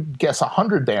would guess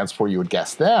 100 bands before you would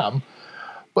guess them.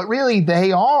 But really,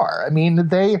 they are. I mean,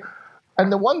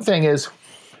 and the one thing is,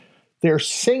 their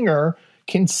singer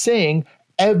can sing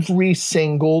every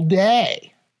single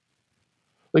day.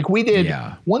 Like we did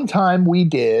one time, we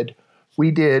did.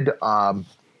 I'm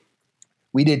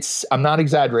not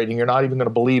exaggerating. You're not even going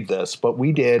to believe this, but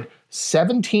we did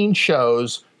 17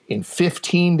 shows in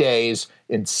 15 days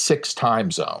in 6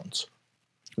 time zones.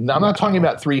 Now, I'm not talking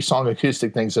about 3-song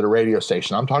acoustic things at a radio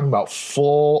station. I'm talking about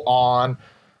full on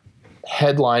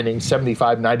headlining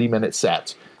 75, 90-minute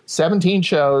sets. 17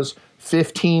 shows,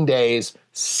 15 days,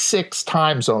 6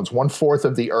 time zones, 1/4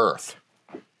 of the earth.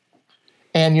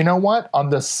 And you know what?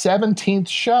 On the 17th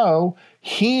show,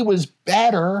 he was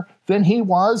better than he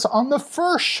was on the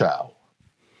first show.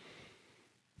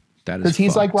 That is because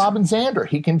he's like fucked. Robin Zander.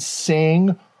 He can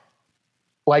sing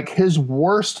like his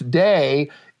worst day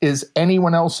is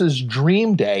anyone else's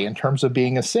dream day in terms of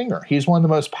being a singer. He's one of the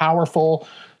most powerful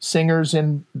singers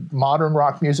in modern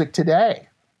rock music today.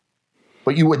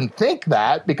 But you wouldn't think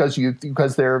that because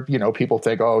they're, people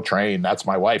think, oh, Train, that's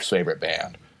my wife's favorite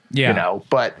band. Yeah.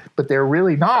 But they're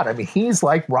really not. I mean, he's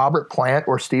like Robert Plant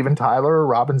or Steven Tyler or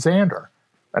Robin Zander.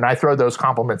 And I throw those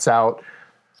compliments out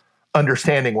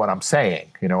understanding what I'm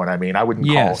saying. You know what I mean? I wouldn't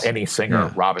call any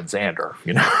singer Robin Zander,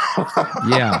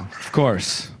 Yeah, of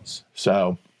course.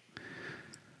 So,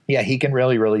 yeah, he can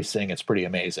really, really sing. It's pretty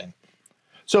amazing.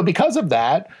 So because of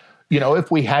that,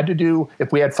 if we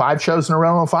had 5 shows in a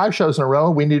row and 5 shows in a row,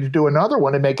 we need to do another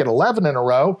one and make it 11 in a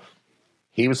row.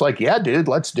 He was like, yeah, dude,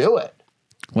 let's do it.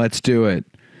 Let's do it.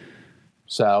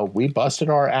 So we busted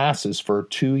our asses for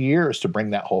 2 years to bring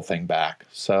that whole thing back.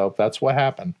 So that's what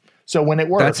happened. So when it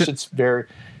works, it's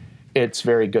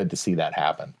very good to see that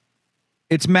happen.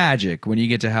 It's magic when you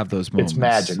get to have those moments. It's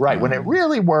magic, right? When it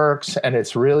really works and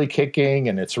it's really kicking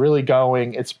and it's really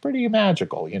going, it's pretty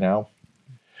magical,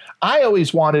 I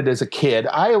always wanted as a kid,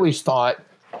 I always thought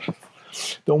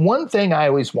the one thing I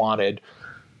always wanted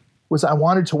was I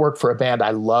wanted to work for a band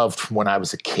I loved from when I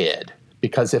was a kid.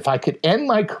 Because if I could end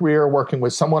my career working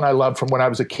with someone I loved from when I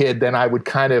was a kid, then I would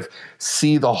kind of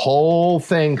see the whole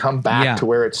thing come back to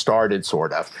where it started,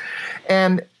 sort of.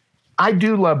 And I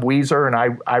do love Weezer, and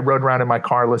I rode around in my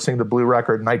car listening to the Blue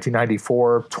Record in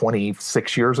 1994,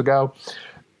 26 years ago.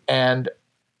 And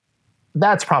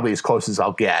that's probably as close as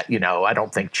I'll get. I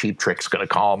don't think Cheap Trick's going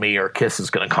to call me or Kiss is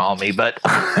going to call me, but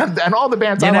and all the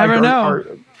bands I like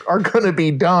are going to be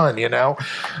done,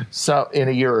 so in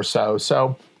a year or so.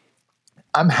 So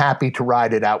I'm happy to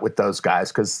ride it out with those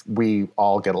guys because we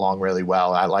all get along really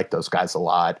well. I like those guys a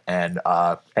lot, and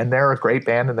they're a great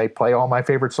band, and they play all my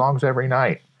favorite songs every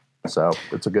night. So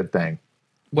it's a good thing.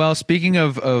 Well, speaking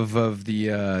of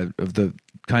the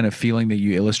kind of feeling that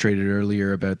you illustrated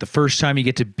earlier about the first time you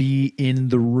get to be in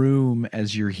the room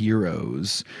as your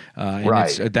heroes, and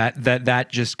right? It's, that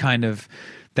just kind of.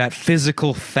 That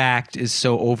physical fact is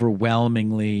so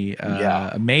overwhelmingly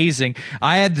amazing.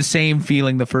 I had the same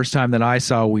feeling the first time that I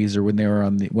saw Weezer when they were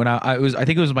I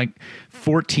think it was my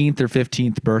 14th or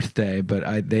 15th birthday,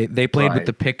 but they played with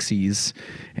the Pixies,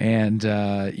 and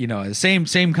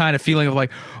same kind of feeling of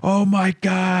like, oh my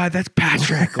God, that's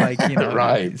Patrick, right?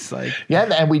 It's like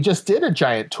and we just did a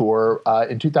giant tour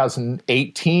in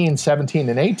 2018, 17,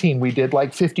 and 18. We did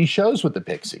like 50 shows with the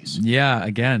Pixies. Yeah,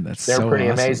 again, they're so pretty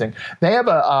awesome. Amazing. They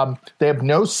have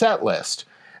no set list,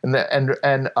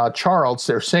 and Charles,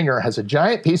 their singer, has a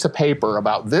giant piece of paper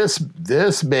about this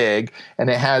big, and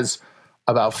it has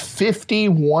about 50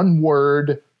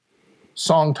 one-word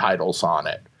song titles on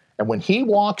it. And when he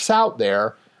walks out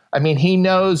there, I mean, he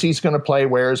knows he's going to play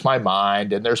 "Where's My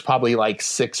Mind," and there's probably like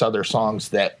 6 other songs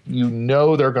that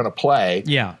they're going to play.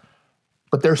 Yeah.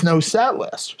 But there's no set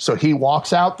list. So he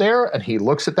walks out there and he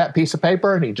looks at that piece of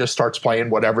paper and he just starts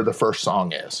playing whatever the first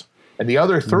song is. And the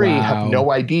other 3 have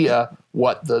no idea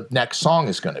what the next song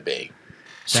is going to be.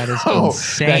 That is So,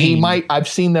 insane. now he might. I've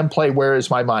seen them play Where Is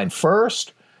My Mind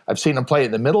first. I've seen them play it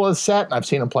in the middle of the set, and I've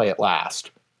seen them play it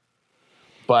last.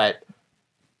 But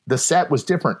the set was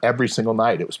different every single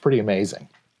night. It was pretty amazing.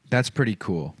 That's pretty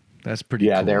cool. That's pretty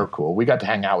cool. Yeah, they're cool. We got to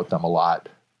hang out with them a lot.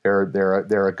 They're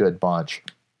a good bunch.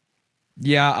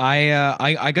 Yeah,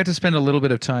 I got to spend a little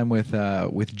bit of time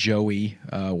with Joey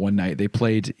one night. They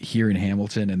played here in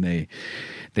Hamilton, and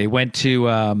they went to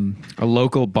a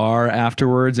local bar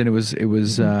afterwards, and it was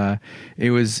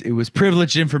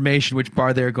privileged information which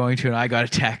bar they were going to, and I got a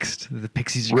text the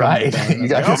Pixies are coming. Right. You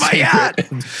got oh my god!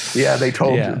 Yeah, they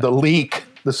told the leak,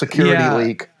 the security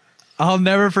leak. I'll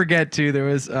never forget too.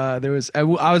 I was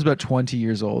about 20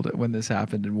 years old when this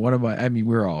happened, and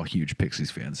we're all huge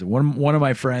Pixies fans. And one of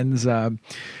my friends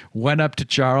went up to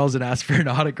Charles and asked for an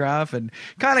autograph, and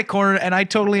kind of cornered. And I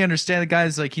totally understand. The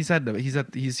guy's like he's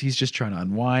just trying to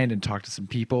unwind and talk to some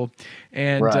people,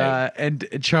 and and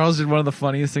Charles did one of the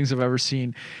funniest things I've ever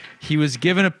seen. He was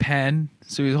given a pen,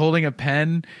 so he was holding a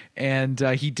pen, and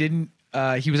he didn't.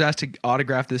 He was asked to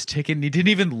autograph this ticket, and he didn't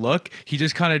even look. He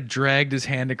just kind of dragged his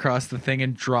hand across the thing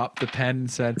and dropped the pen and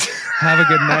said, "Have a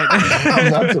good night." I'm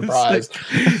not surprised.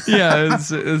 Yeah,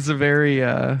 it's a very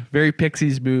very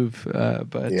Pixies move.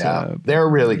 But yeah, they're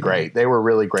really great. They were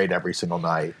really great every single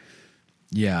night.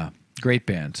 Yeah, great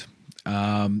band.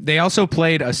 They also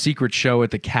played a secret show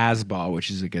at the Casbah, which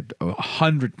is like a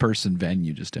 100-person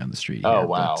venue just down the street. Oh, here.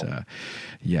 wow. But,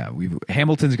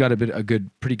 Hamilton's got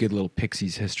pretty good little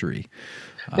Pixies history.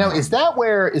 Now, is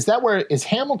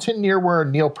Hamilton near where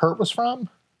Neil Peart was from?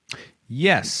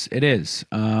 Yes, it is.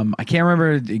 I can't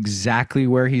remember exactly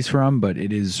where he's from, but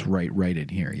it is right in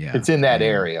here. Yeah, it's in that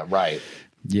area, right?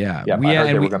 Yeah, I heard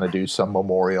they were going to do some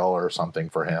memorial or something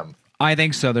for him. I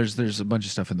think so. There's a bunch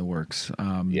of stuff in the works.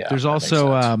 There's that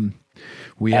also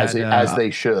as they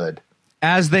should.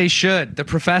 As they should. The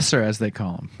professor, as they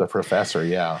call him. The professor,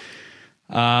 yeah.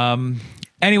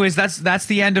 Anyways, that's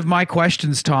the end of my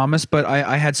questions, Thomas. But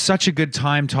I had such a good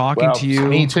time talking to you.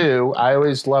 Me too. I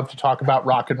always love to talk about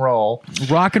rock and roll.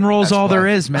 Rock and roll's all there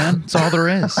is, man. It's all there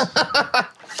is.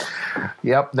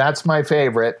 Yep, that's my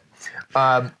favorite.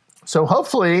 So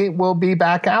hopefully we'll be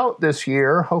back out this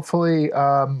year. Hopefully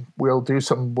we'll do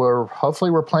some.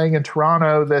 Hopefully we're playing in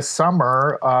Toronto this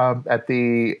summer at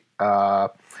the.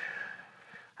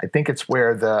 I think it's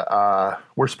where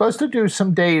we're supposed to do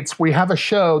some dates. We have a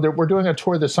show that we're doing a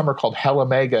tour this summer called Hell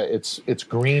Omega. It's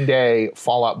Green Day,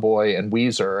 Fall Out Boy, and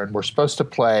Weezer, and we're supposed to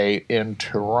play in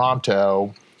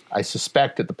Toronto. I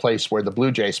suspect at the place where the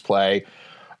Blue Jays play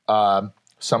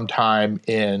sometime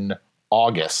in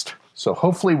August. So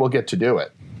hopefully we'll get to do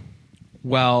it.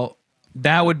 Well,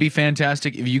 that would be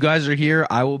fantastic. If you guys are here,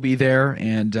 I will be there,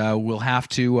 and we'll have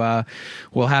to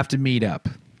meet up.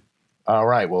 All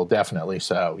right. Well, definitely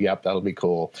so. Yep, that'll be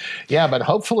cool. Yeah, but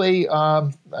hopefully,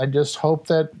 I just hope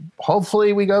that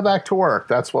hopefully we go back to work.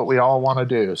 That's what we all want to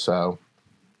do. So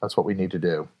that's what we need to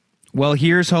do. Well,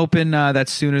 here's hoping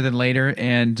that's sooner than later.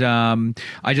 And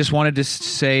I just wanted to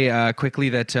say quickly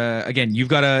that again, you've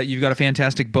got a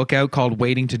fantastic book out called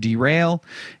 "Waiting to Derail."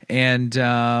 And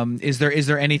is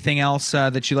there anything else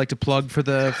that you'd like to plug for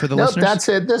the listeners? No, that's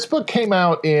it. This book came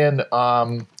out in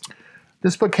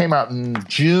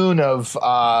June of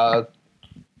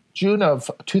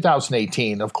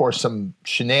 2018. Of course, some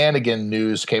shenanigan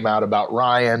news came out about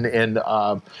Ryan in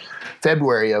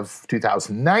February of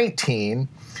 2019.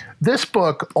 This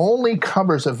book only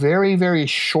covers a very, very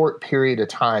short period of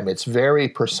time. It's very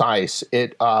precise.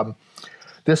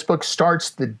 This book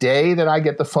starts the day that I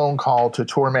get the phone call to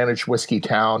tour manage Whiskey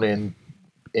Town in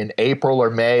April or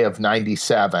May of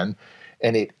 97,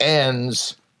 and it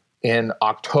ends in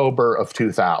October of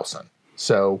 2000.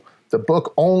 So the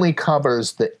book only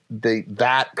covers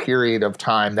that period of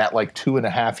time, that like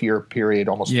 2.5 year period,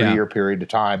 almost 3 year period of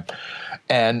time.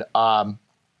 And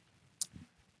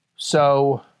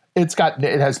so it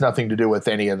has nothing to do with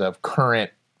any of the current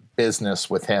business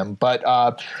with him. But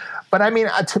I mean,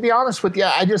 to be honest with you,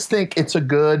 I just think it's a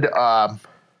good, I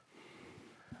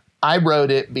wrote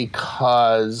it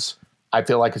because I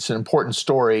feel like it's an important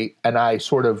story, and I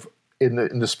sort of, in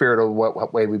the spirit of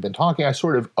what way we've been talking, I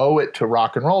sort of owe it to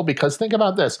rock and roll, because think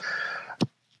about this.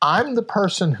 I'm the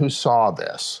person who saw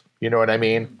this. You know what I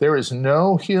mean? There is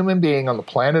no human being on the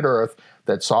planet Earth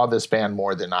that saw this band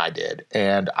more than I did.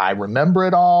 And I remember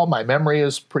it all. My memory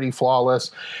is pretty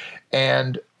flawless.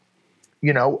 And,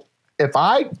 you know, if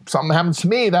something happens to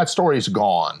me, that story's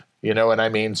gone. You know what I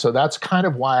mean? So that's kind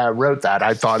of why I wrote that.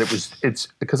 I thought it's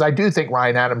because I do think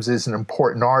Ryan Adams is an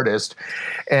important artist,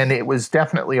 and it was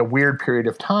definitely a weird period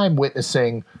of time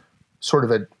witnessing sort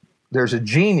of there's a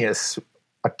genius,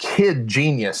 a kid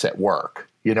genius at work.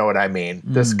 You know what I mean?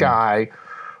 This guy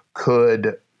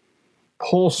could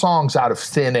pull songs out of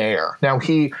thin air. Now,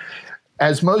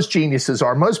 as most geniuses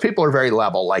are, most people are very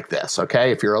level like this,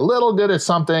 okay? If you're a little good at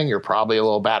something, you're probably a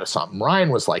little bad at something. Ryan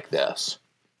was like this,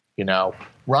 you know?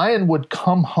 Ryan would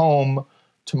come home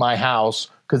to my house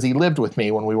because he lived with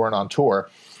me when we weren't on tour.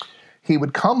 He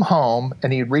would come home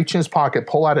and he'd reach in his pocket,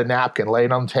 pull out a napkin, lay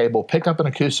it on the table, pick up an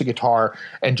acoustic guitar,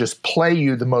 and just play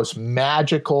you the most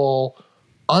magical,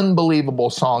 unbelievable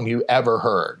song you ever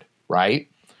heard, right?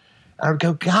 And I would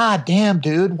go, God damn,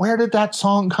 dude, where did that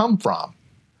song come from?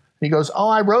 He goes, oh,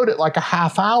 I wrote it like a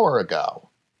half hour ago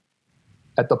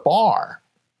at the bar.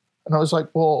 And I was like,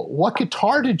 well, what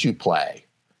guitar did you play?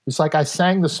 He's like, I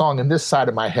sang the song in this side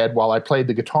of my head while I played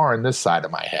the guitar in this side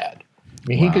of my head. I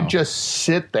mean, he could just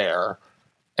sit there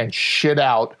and shit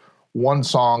out one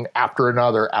song after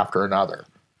another after another.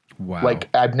 Wow. Like,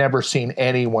 I've never seen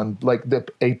anyone like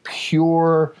a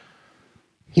pure.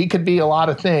 He could be a lot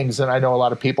of things, and I know a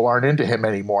lot of people aren't into him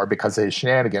anymore because of his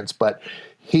shenanigans, but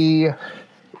he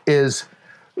is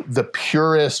the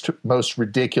purest, most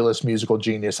ridiculous musical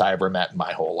genius I ever met in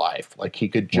my whole life. Like, he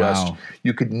could just,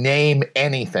 you could name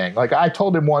anything. Like, I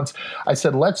told him once, I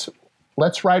said, let's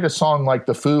write a song like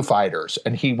the Foo Fighters.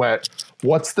 And he went,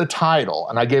 what's the title?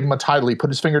 And I gave him a title. He put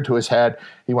his finger to his head.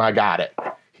 He went, I got it.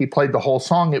 He played the whole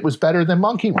song. It was better than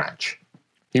Monkey Wrench.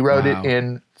 He wrote it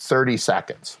in 30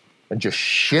 seconds and just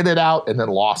shit it out and then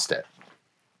lost it.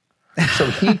 So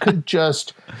he could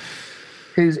just,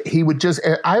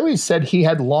 I always said he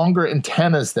had longer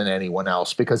antennas than anyone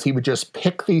else because he would just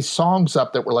pick these songs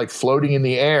up that were like floating in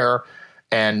the air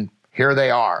and here they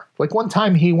are. Like one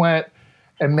time he went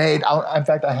and made, in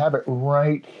fact, I have it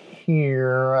right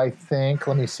here, I think.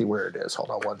 Let me see where it is.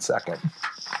 Hold on one second.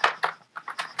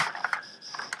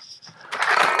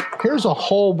 Here's a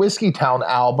whole Whiskey Town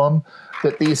album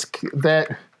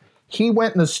that he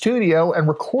went in the studio and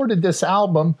recorded this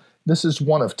album. This is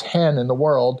one of 10 in the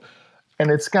world. And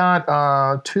it's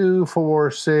got 2,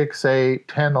 4, 6, 8,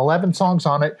 10, 11 songs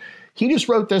on it. He just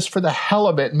wrote this for the hell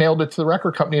of it, mailed it to the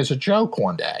record company as a joke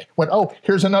one day. Went, oh,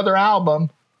 here's another album.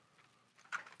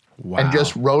 Wow. And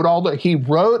just wrote he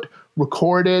wrote,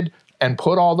 recorded, and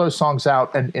put all those songs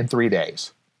out in 3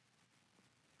 days.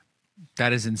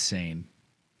 That is insane.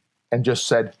 And just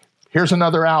said, here's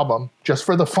another album, just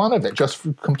for the fun of it,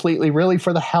 completely, really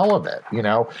for the hell of it, you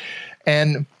know?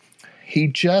 And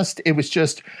it was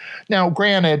just, now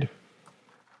granted,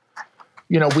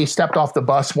 you know, we stepped off the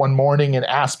bus one morning in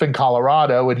Aspen,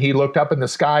 Colorado, and he looked up in the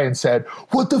sky and said,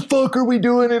 what the fuck are we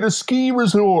doing at a ski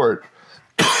resort?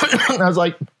 And I was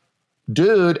like,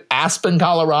 dude, Aspen,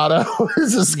 Colorado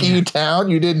is a ski town.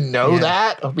 You didn't know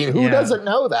that? I mean, who doesn't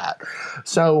know that?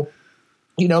 So,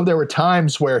 you know, there were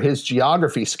times where his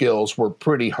geography skills were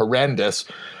pretty horrendous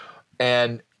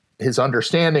and his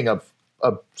understanding of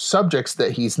subjects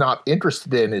that he's not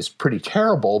interested in is pretty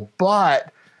terrible,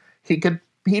 but he'd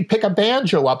pick a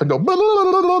banjo up and go, blah,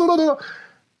 blah, blah, blah, blah.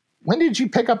 When did you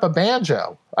pick up a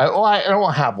banjo? I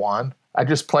don't have one. I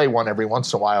just play one every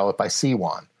once in a while if I see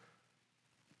one.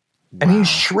 Wow. And he's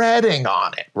shredding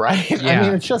on it, right? Yeah. I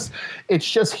mean, it's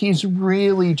just, he's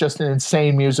really just an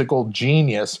insane musical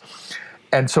genius.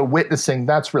 And so witnessing,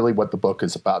 that's really what the book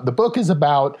is about. The book is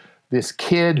about this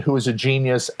kid who is a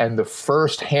genius and the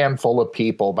first handful of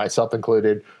people, myself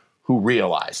included, who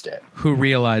realized it. Who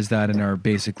realized that and are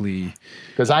basically...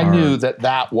 Because I knew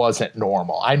that wasn't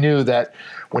normal. I knew that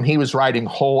when he was writing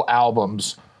whole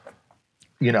albums,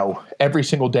 you know, every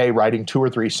single day writing 2 or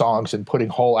 3 songs and putting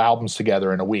whole albums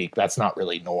together in a week, that's not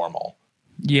really normal.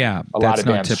 Yeah, a lot of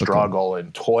bands struggle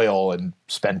and toil and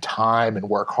spend time and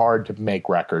work hard to make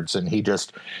records. And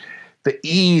the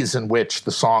ease in which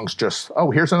the songs just, oh,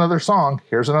 here's another song,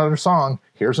 here's another song,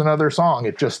 here's another song.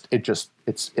 It's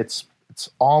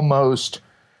almost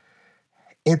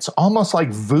like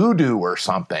voodoo or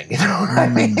something. You know what I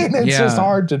mean? It's just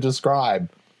hard to describe.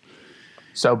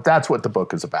 So that's what the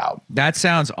book is about. That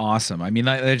sounds awesome. I mean,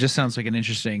 that just sounds like an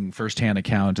interesting firsthand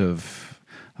account of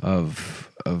a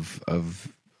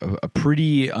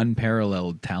pretty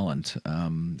unparalleled talent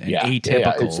and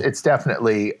atypical. Yeah. It's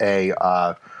definitely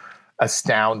a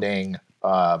astounding.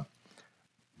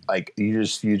 Like you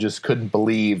just couldn't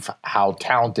believe how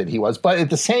talented he was. But at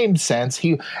the same sense,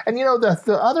 you know,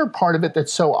 the other part of it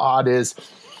that's so odd is,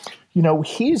 you know,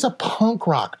 he's a punk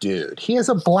rock dude. He has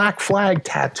a Black Flag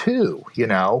tattoo, you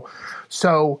know.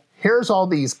 So here's all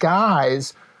these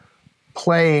guys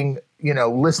playing,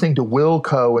 listening to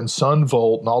Wilco and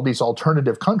Sunvolt and all these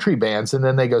alternative country bands, and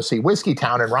then they go see Whiskey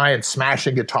Town and Ryan's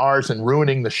smashing guitars and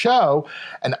ruining the show.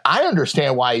 And I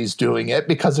understand why he's doing it,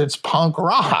 because it's punk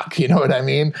rock, you know what I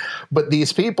mean? But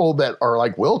these people that are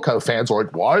like Wilco fans are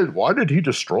like, why did he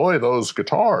destroy those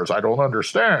guitars? I don't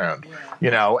understand,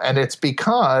 and it's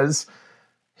because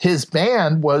his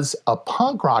band was a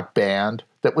punk rock band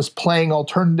that was playing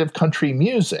alternative country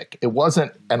music. It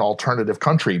wasn't an alternative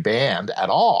country band at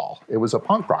all. It was a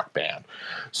punk rock band.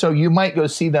 So you might go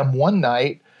see them one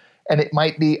night and it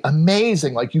might be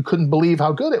amazing. Like you couldn't believe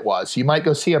how good it was. You might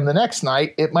go see them the next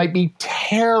night. It might be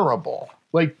terrible,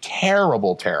 like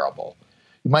terrible, terrible.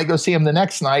 You might go see him the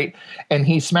next night and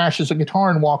he smashes a guitar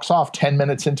and walks off 10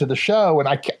 minutes into the show, and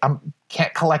I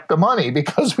can't collect the money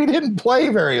because we didn't play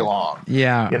very long.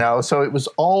 Yeah. So it was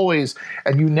always,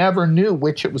 and you never knew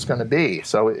which it was going to be.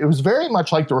 So it was very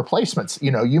much like the Replacements.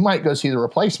 You might go see the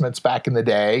Replacements back in the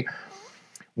day.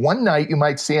 One night you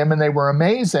might see them and they were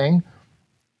amazing.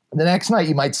 The next night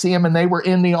you might see them and they were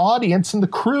in the audience and the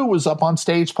crew was up on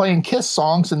stage playing Kiss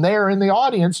songs and they're in the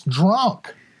audience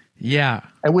drunk. Yeah.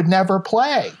 And would never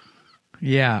play.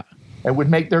 Yeah. And would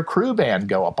make their crew band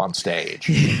go up on stage.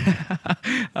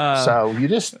 So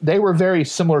they were very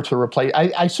similar to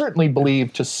I certainly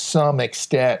believe to some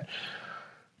extent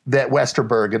that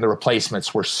Westerberg and the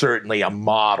Replacements were certainly a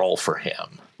model for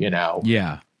him,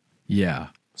 Yeah. Yeah.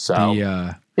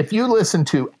 So if you listen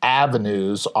to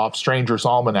Avenues off Stranger's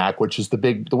Almanac, which is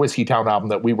the Whiskey Town album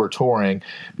that we were touring,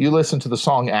 if you listen to the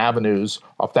song Avenues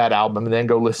off that album and then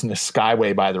go listen to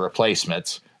Skyway by the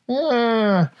Replacements,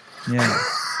 yeah,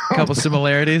 a couple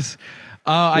similarities.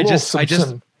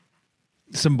 Some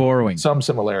borrowing. Some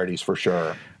similarities for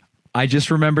sure. I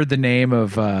just remembered the name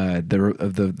of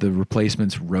the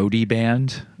Replacements roadie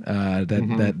band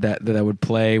that would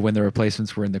play when the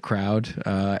Replacements were in the crowd,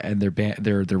 and their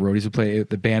roadies would play.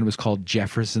 The band was called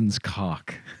Jefferson's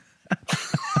Cock.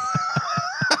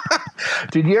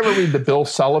 Did you ever read the Bill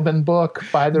Sullivan book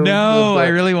by the? No, I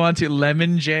really want to.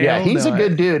 Lemon Jail. Yeah, he's a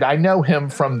good dude. I know him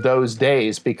from those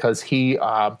days because he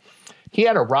had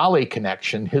a Raleigh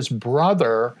connection. His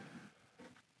brother.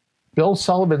 Bill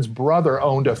Sullivan's brother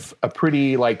owned a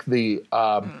pretty, like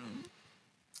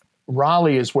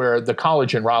Raleigh is where the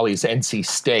college in Raleigh is NC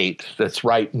State. That's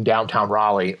right in downtown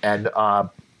Raleigh. And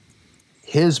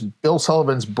Bill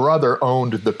Sullivan's brother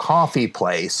owned the coffee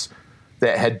place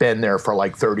that had been there for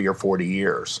like 30 or 40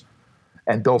 years.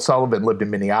 And Bill Sullivan lived in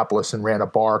Minneapolis and ran a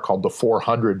bar called the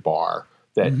 400 Bar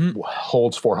that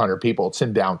holds 400 people. It's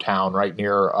in downtown right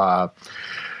near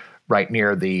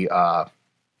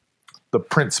the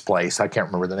Prince place. I can't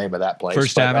remember the name of that place.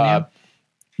 First Avenue?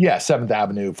 Yeah, 7th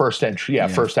Avenue. First entry. Yeah,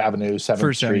 First Avenue,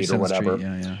 7th Street or whatever.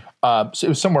 Street, yeah. So it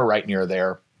was somewhere right near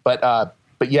there.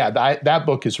 But yeah, that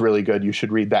book is really good. You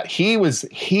should read that. He was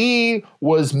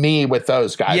me with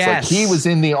those guys. Yes. Like he was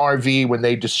in the RV when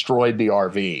they destroyed the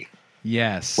RV.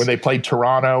 Yes. When they played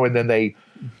Toronto, and then the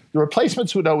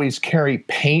Replacements would always carry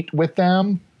paint with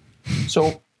them.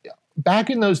 So back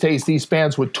in those days, these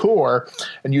bands would tour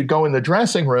and you'd go in the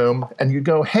dressing room and you'd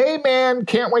go, "Hey man,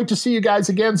 can't wait to see you guys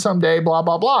again someday, blah,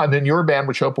 blah, blah." And then your band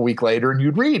would show up a week later and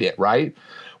you'd read it, right?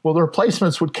 Well, the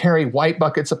Replacements would carry white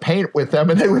buckets of paint with them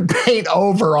and they would paint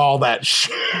over all that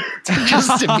shit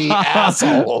just to be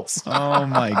assholes. Oh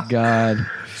my God.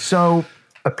 So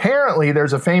apparently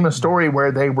there's a famous story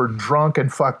where they were drunk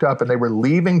and fucked up and they were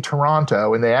leaving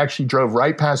Toronto and they actually drove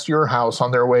right past your house on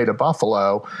their way to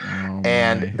Buffalo.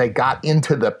 And they got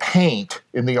into the paint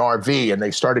in the RV and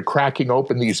they started cracking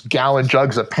open these gallon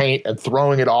jugs of paint and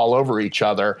throwing it all over each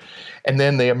other. And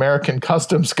then the American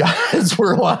Customs guys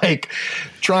were like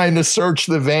trying to search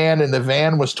the van and the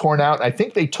van was torn out. I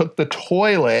think they took the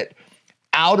toilet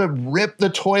ripped the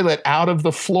toilet out of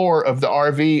the floor of the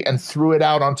RV and threw it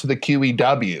out onto the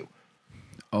QEW.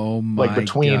 Oh my God. Like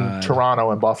between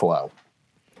Toronto and Buffalo.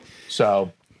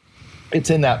 So it's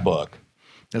in that book.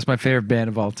 That's my favorite band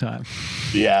of all time.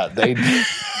 Yeah, they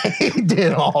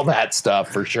did all that stuff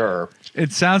for sure.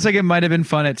 It sounds like it might have been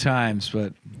fun at times,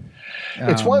 but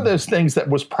it's one of those things that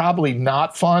was probably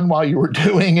not fun while you were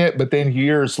doing it, but then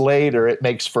years later, it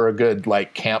makes for a good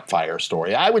like campfire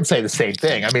story. I would say the same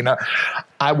thing. I mean,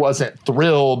 I wasn't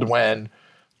thrilled when,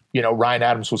 Ryan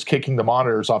Adams was kicking the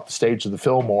monitors off the stage of the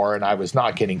Fillmore and I was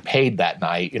not getting paid that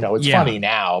night. It's funny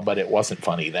now, but it wasn't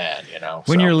funny then,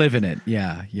 When you're living it.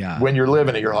 Yeah. Yeah. When you're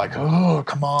living it, you're like, oh,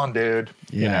 come on, dude.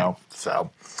 Yeah. So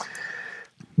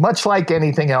much like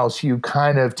anything else, you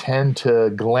kind of tend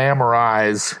to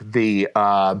glamorize the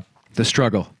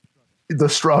struggle. The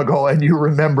struggle, and you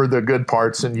remember the good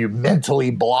parts and you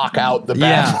mentally block out the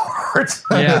bad parts. sports.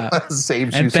 Yeah.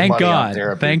 Saves And you some thank money on God.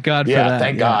 therapy. Thank God for yeah, that.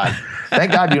 Thank Yeah. God.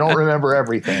 Thank God you don't remember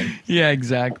everything. Yeah,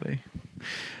 exactly.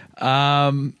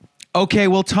 Okay,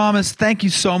 well, Thomas, thank you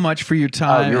so much for your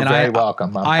time. Oh, you're and very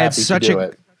welcome. I'm I had happy such to do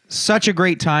it. such a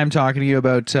great time talking to you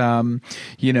about, and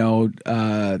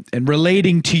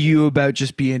relating to you about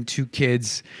just being two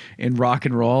kids in rock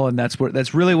and roll, and that's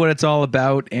really what it's all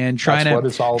about. And trying That's what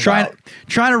it's all about.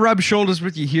 trying to rub shoulders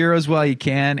with your heroes while you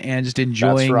can, and just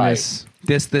enjoying right.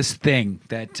 this thing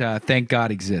that thank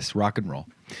God exists, rock and roll.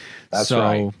 That's so,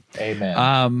 right.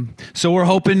 Amen. So we're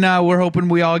hoping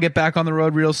we all get back on the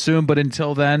road real soon. But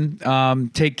until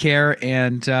then, take care.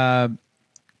 And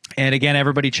again,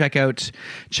 everybody check out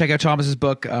Thomas's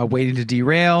book, Waiting to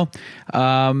Derail.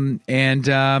 Again,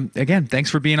 thanks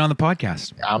for being on the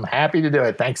podcast. I'm happy to do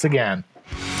it. Thanks again.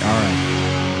 All right.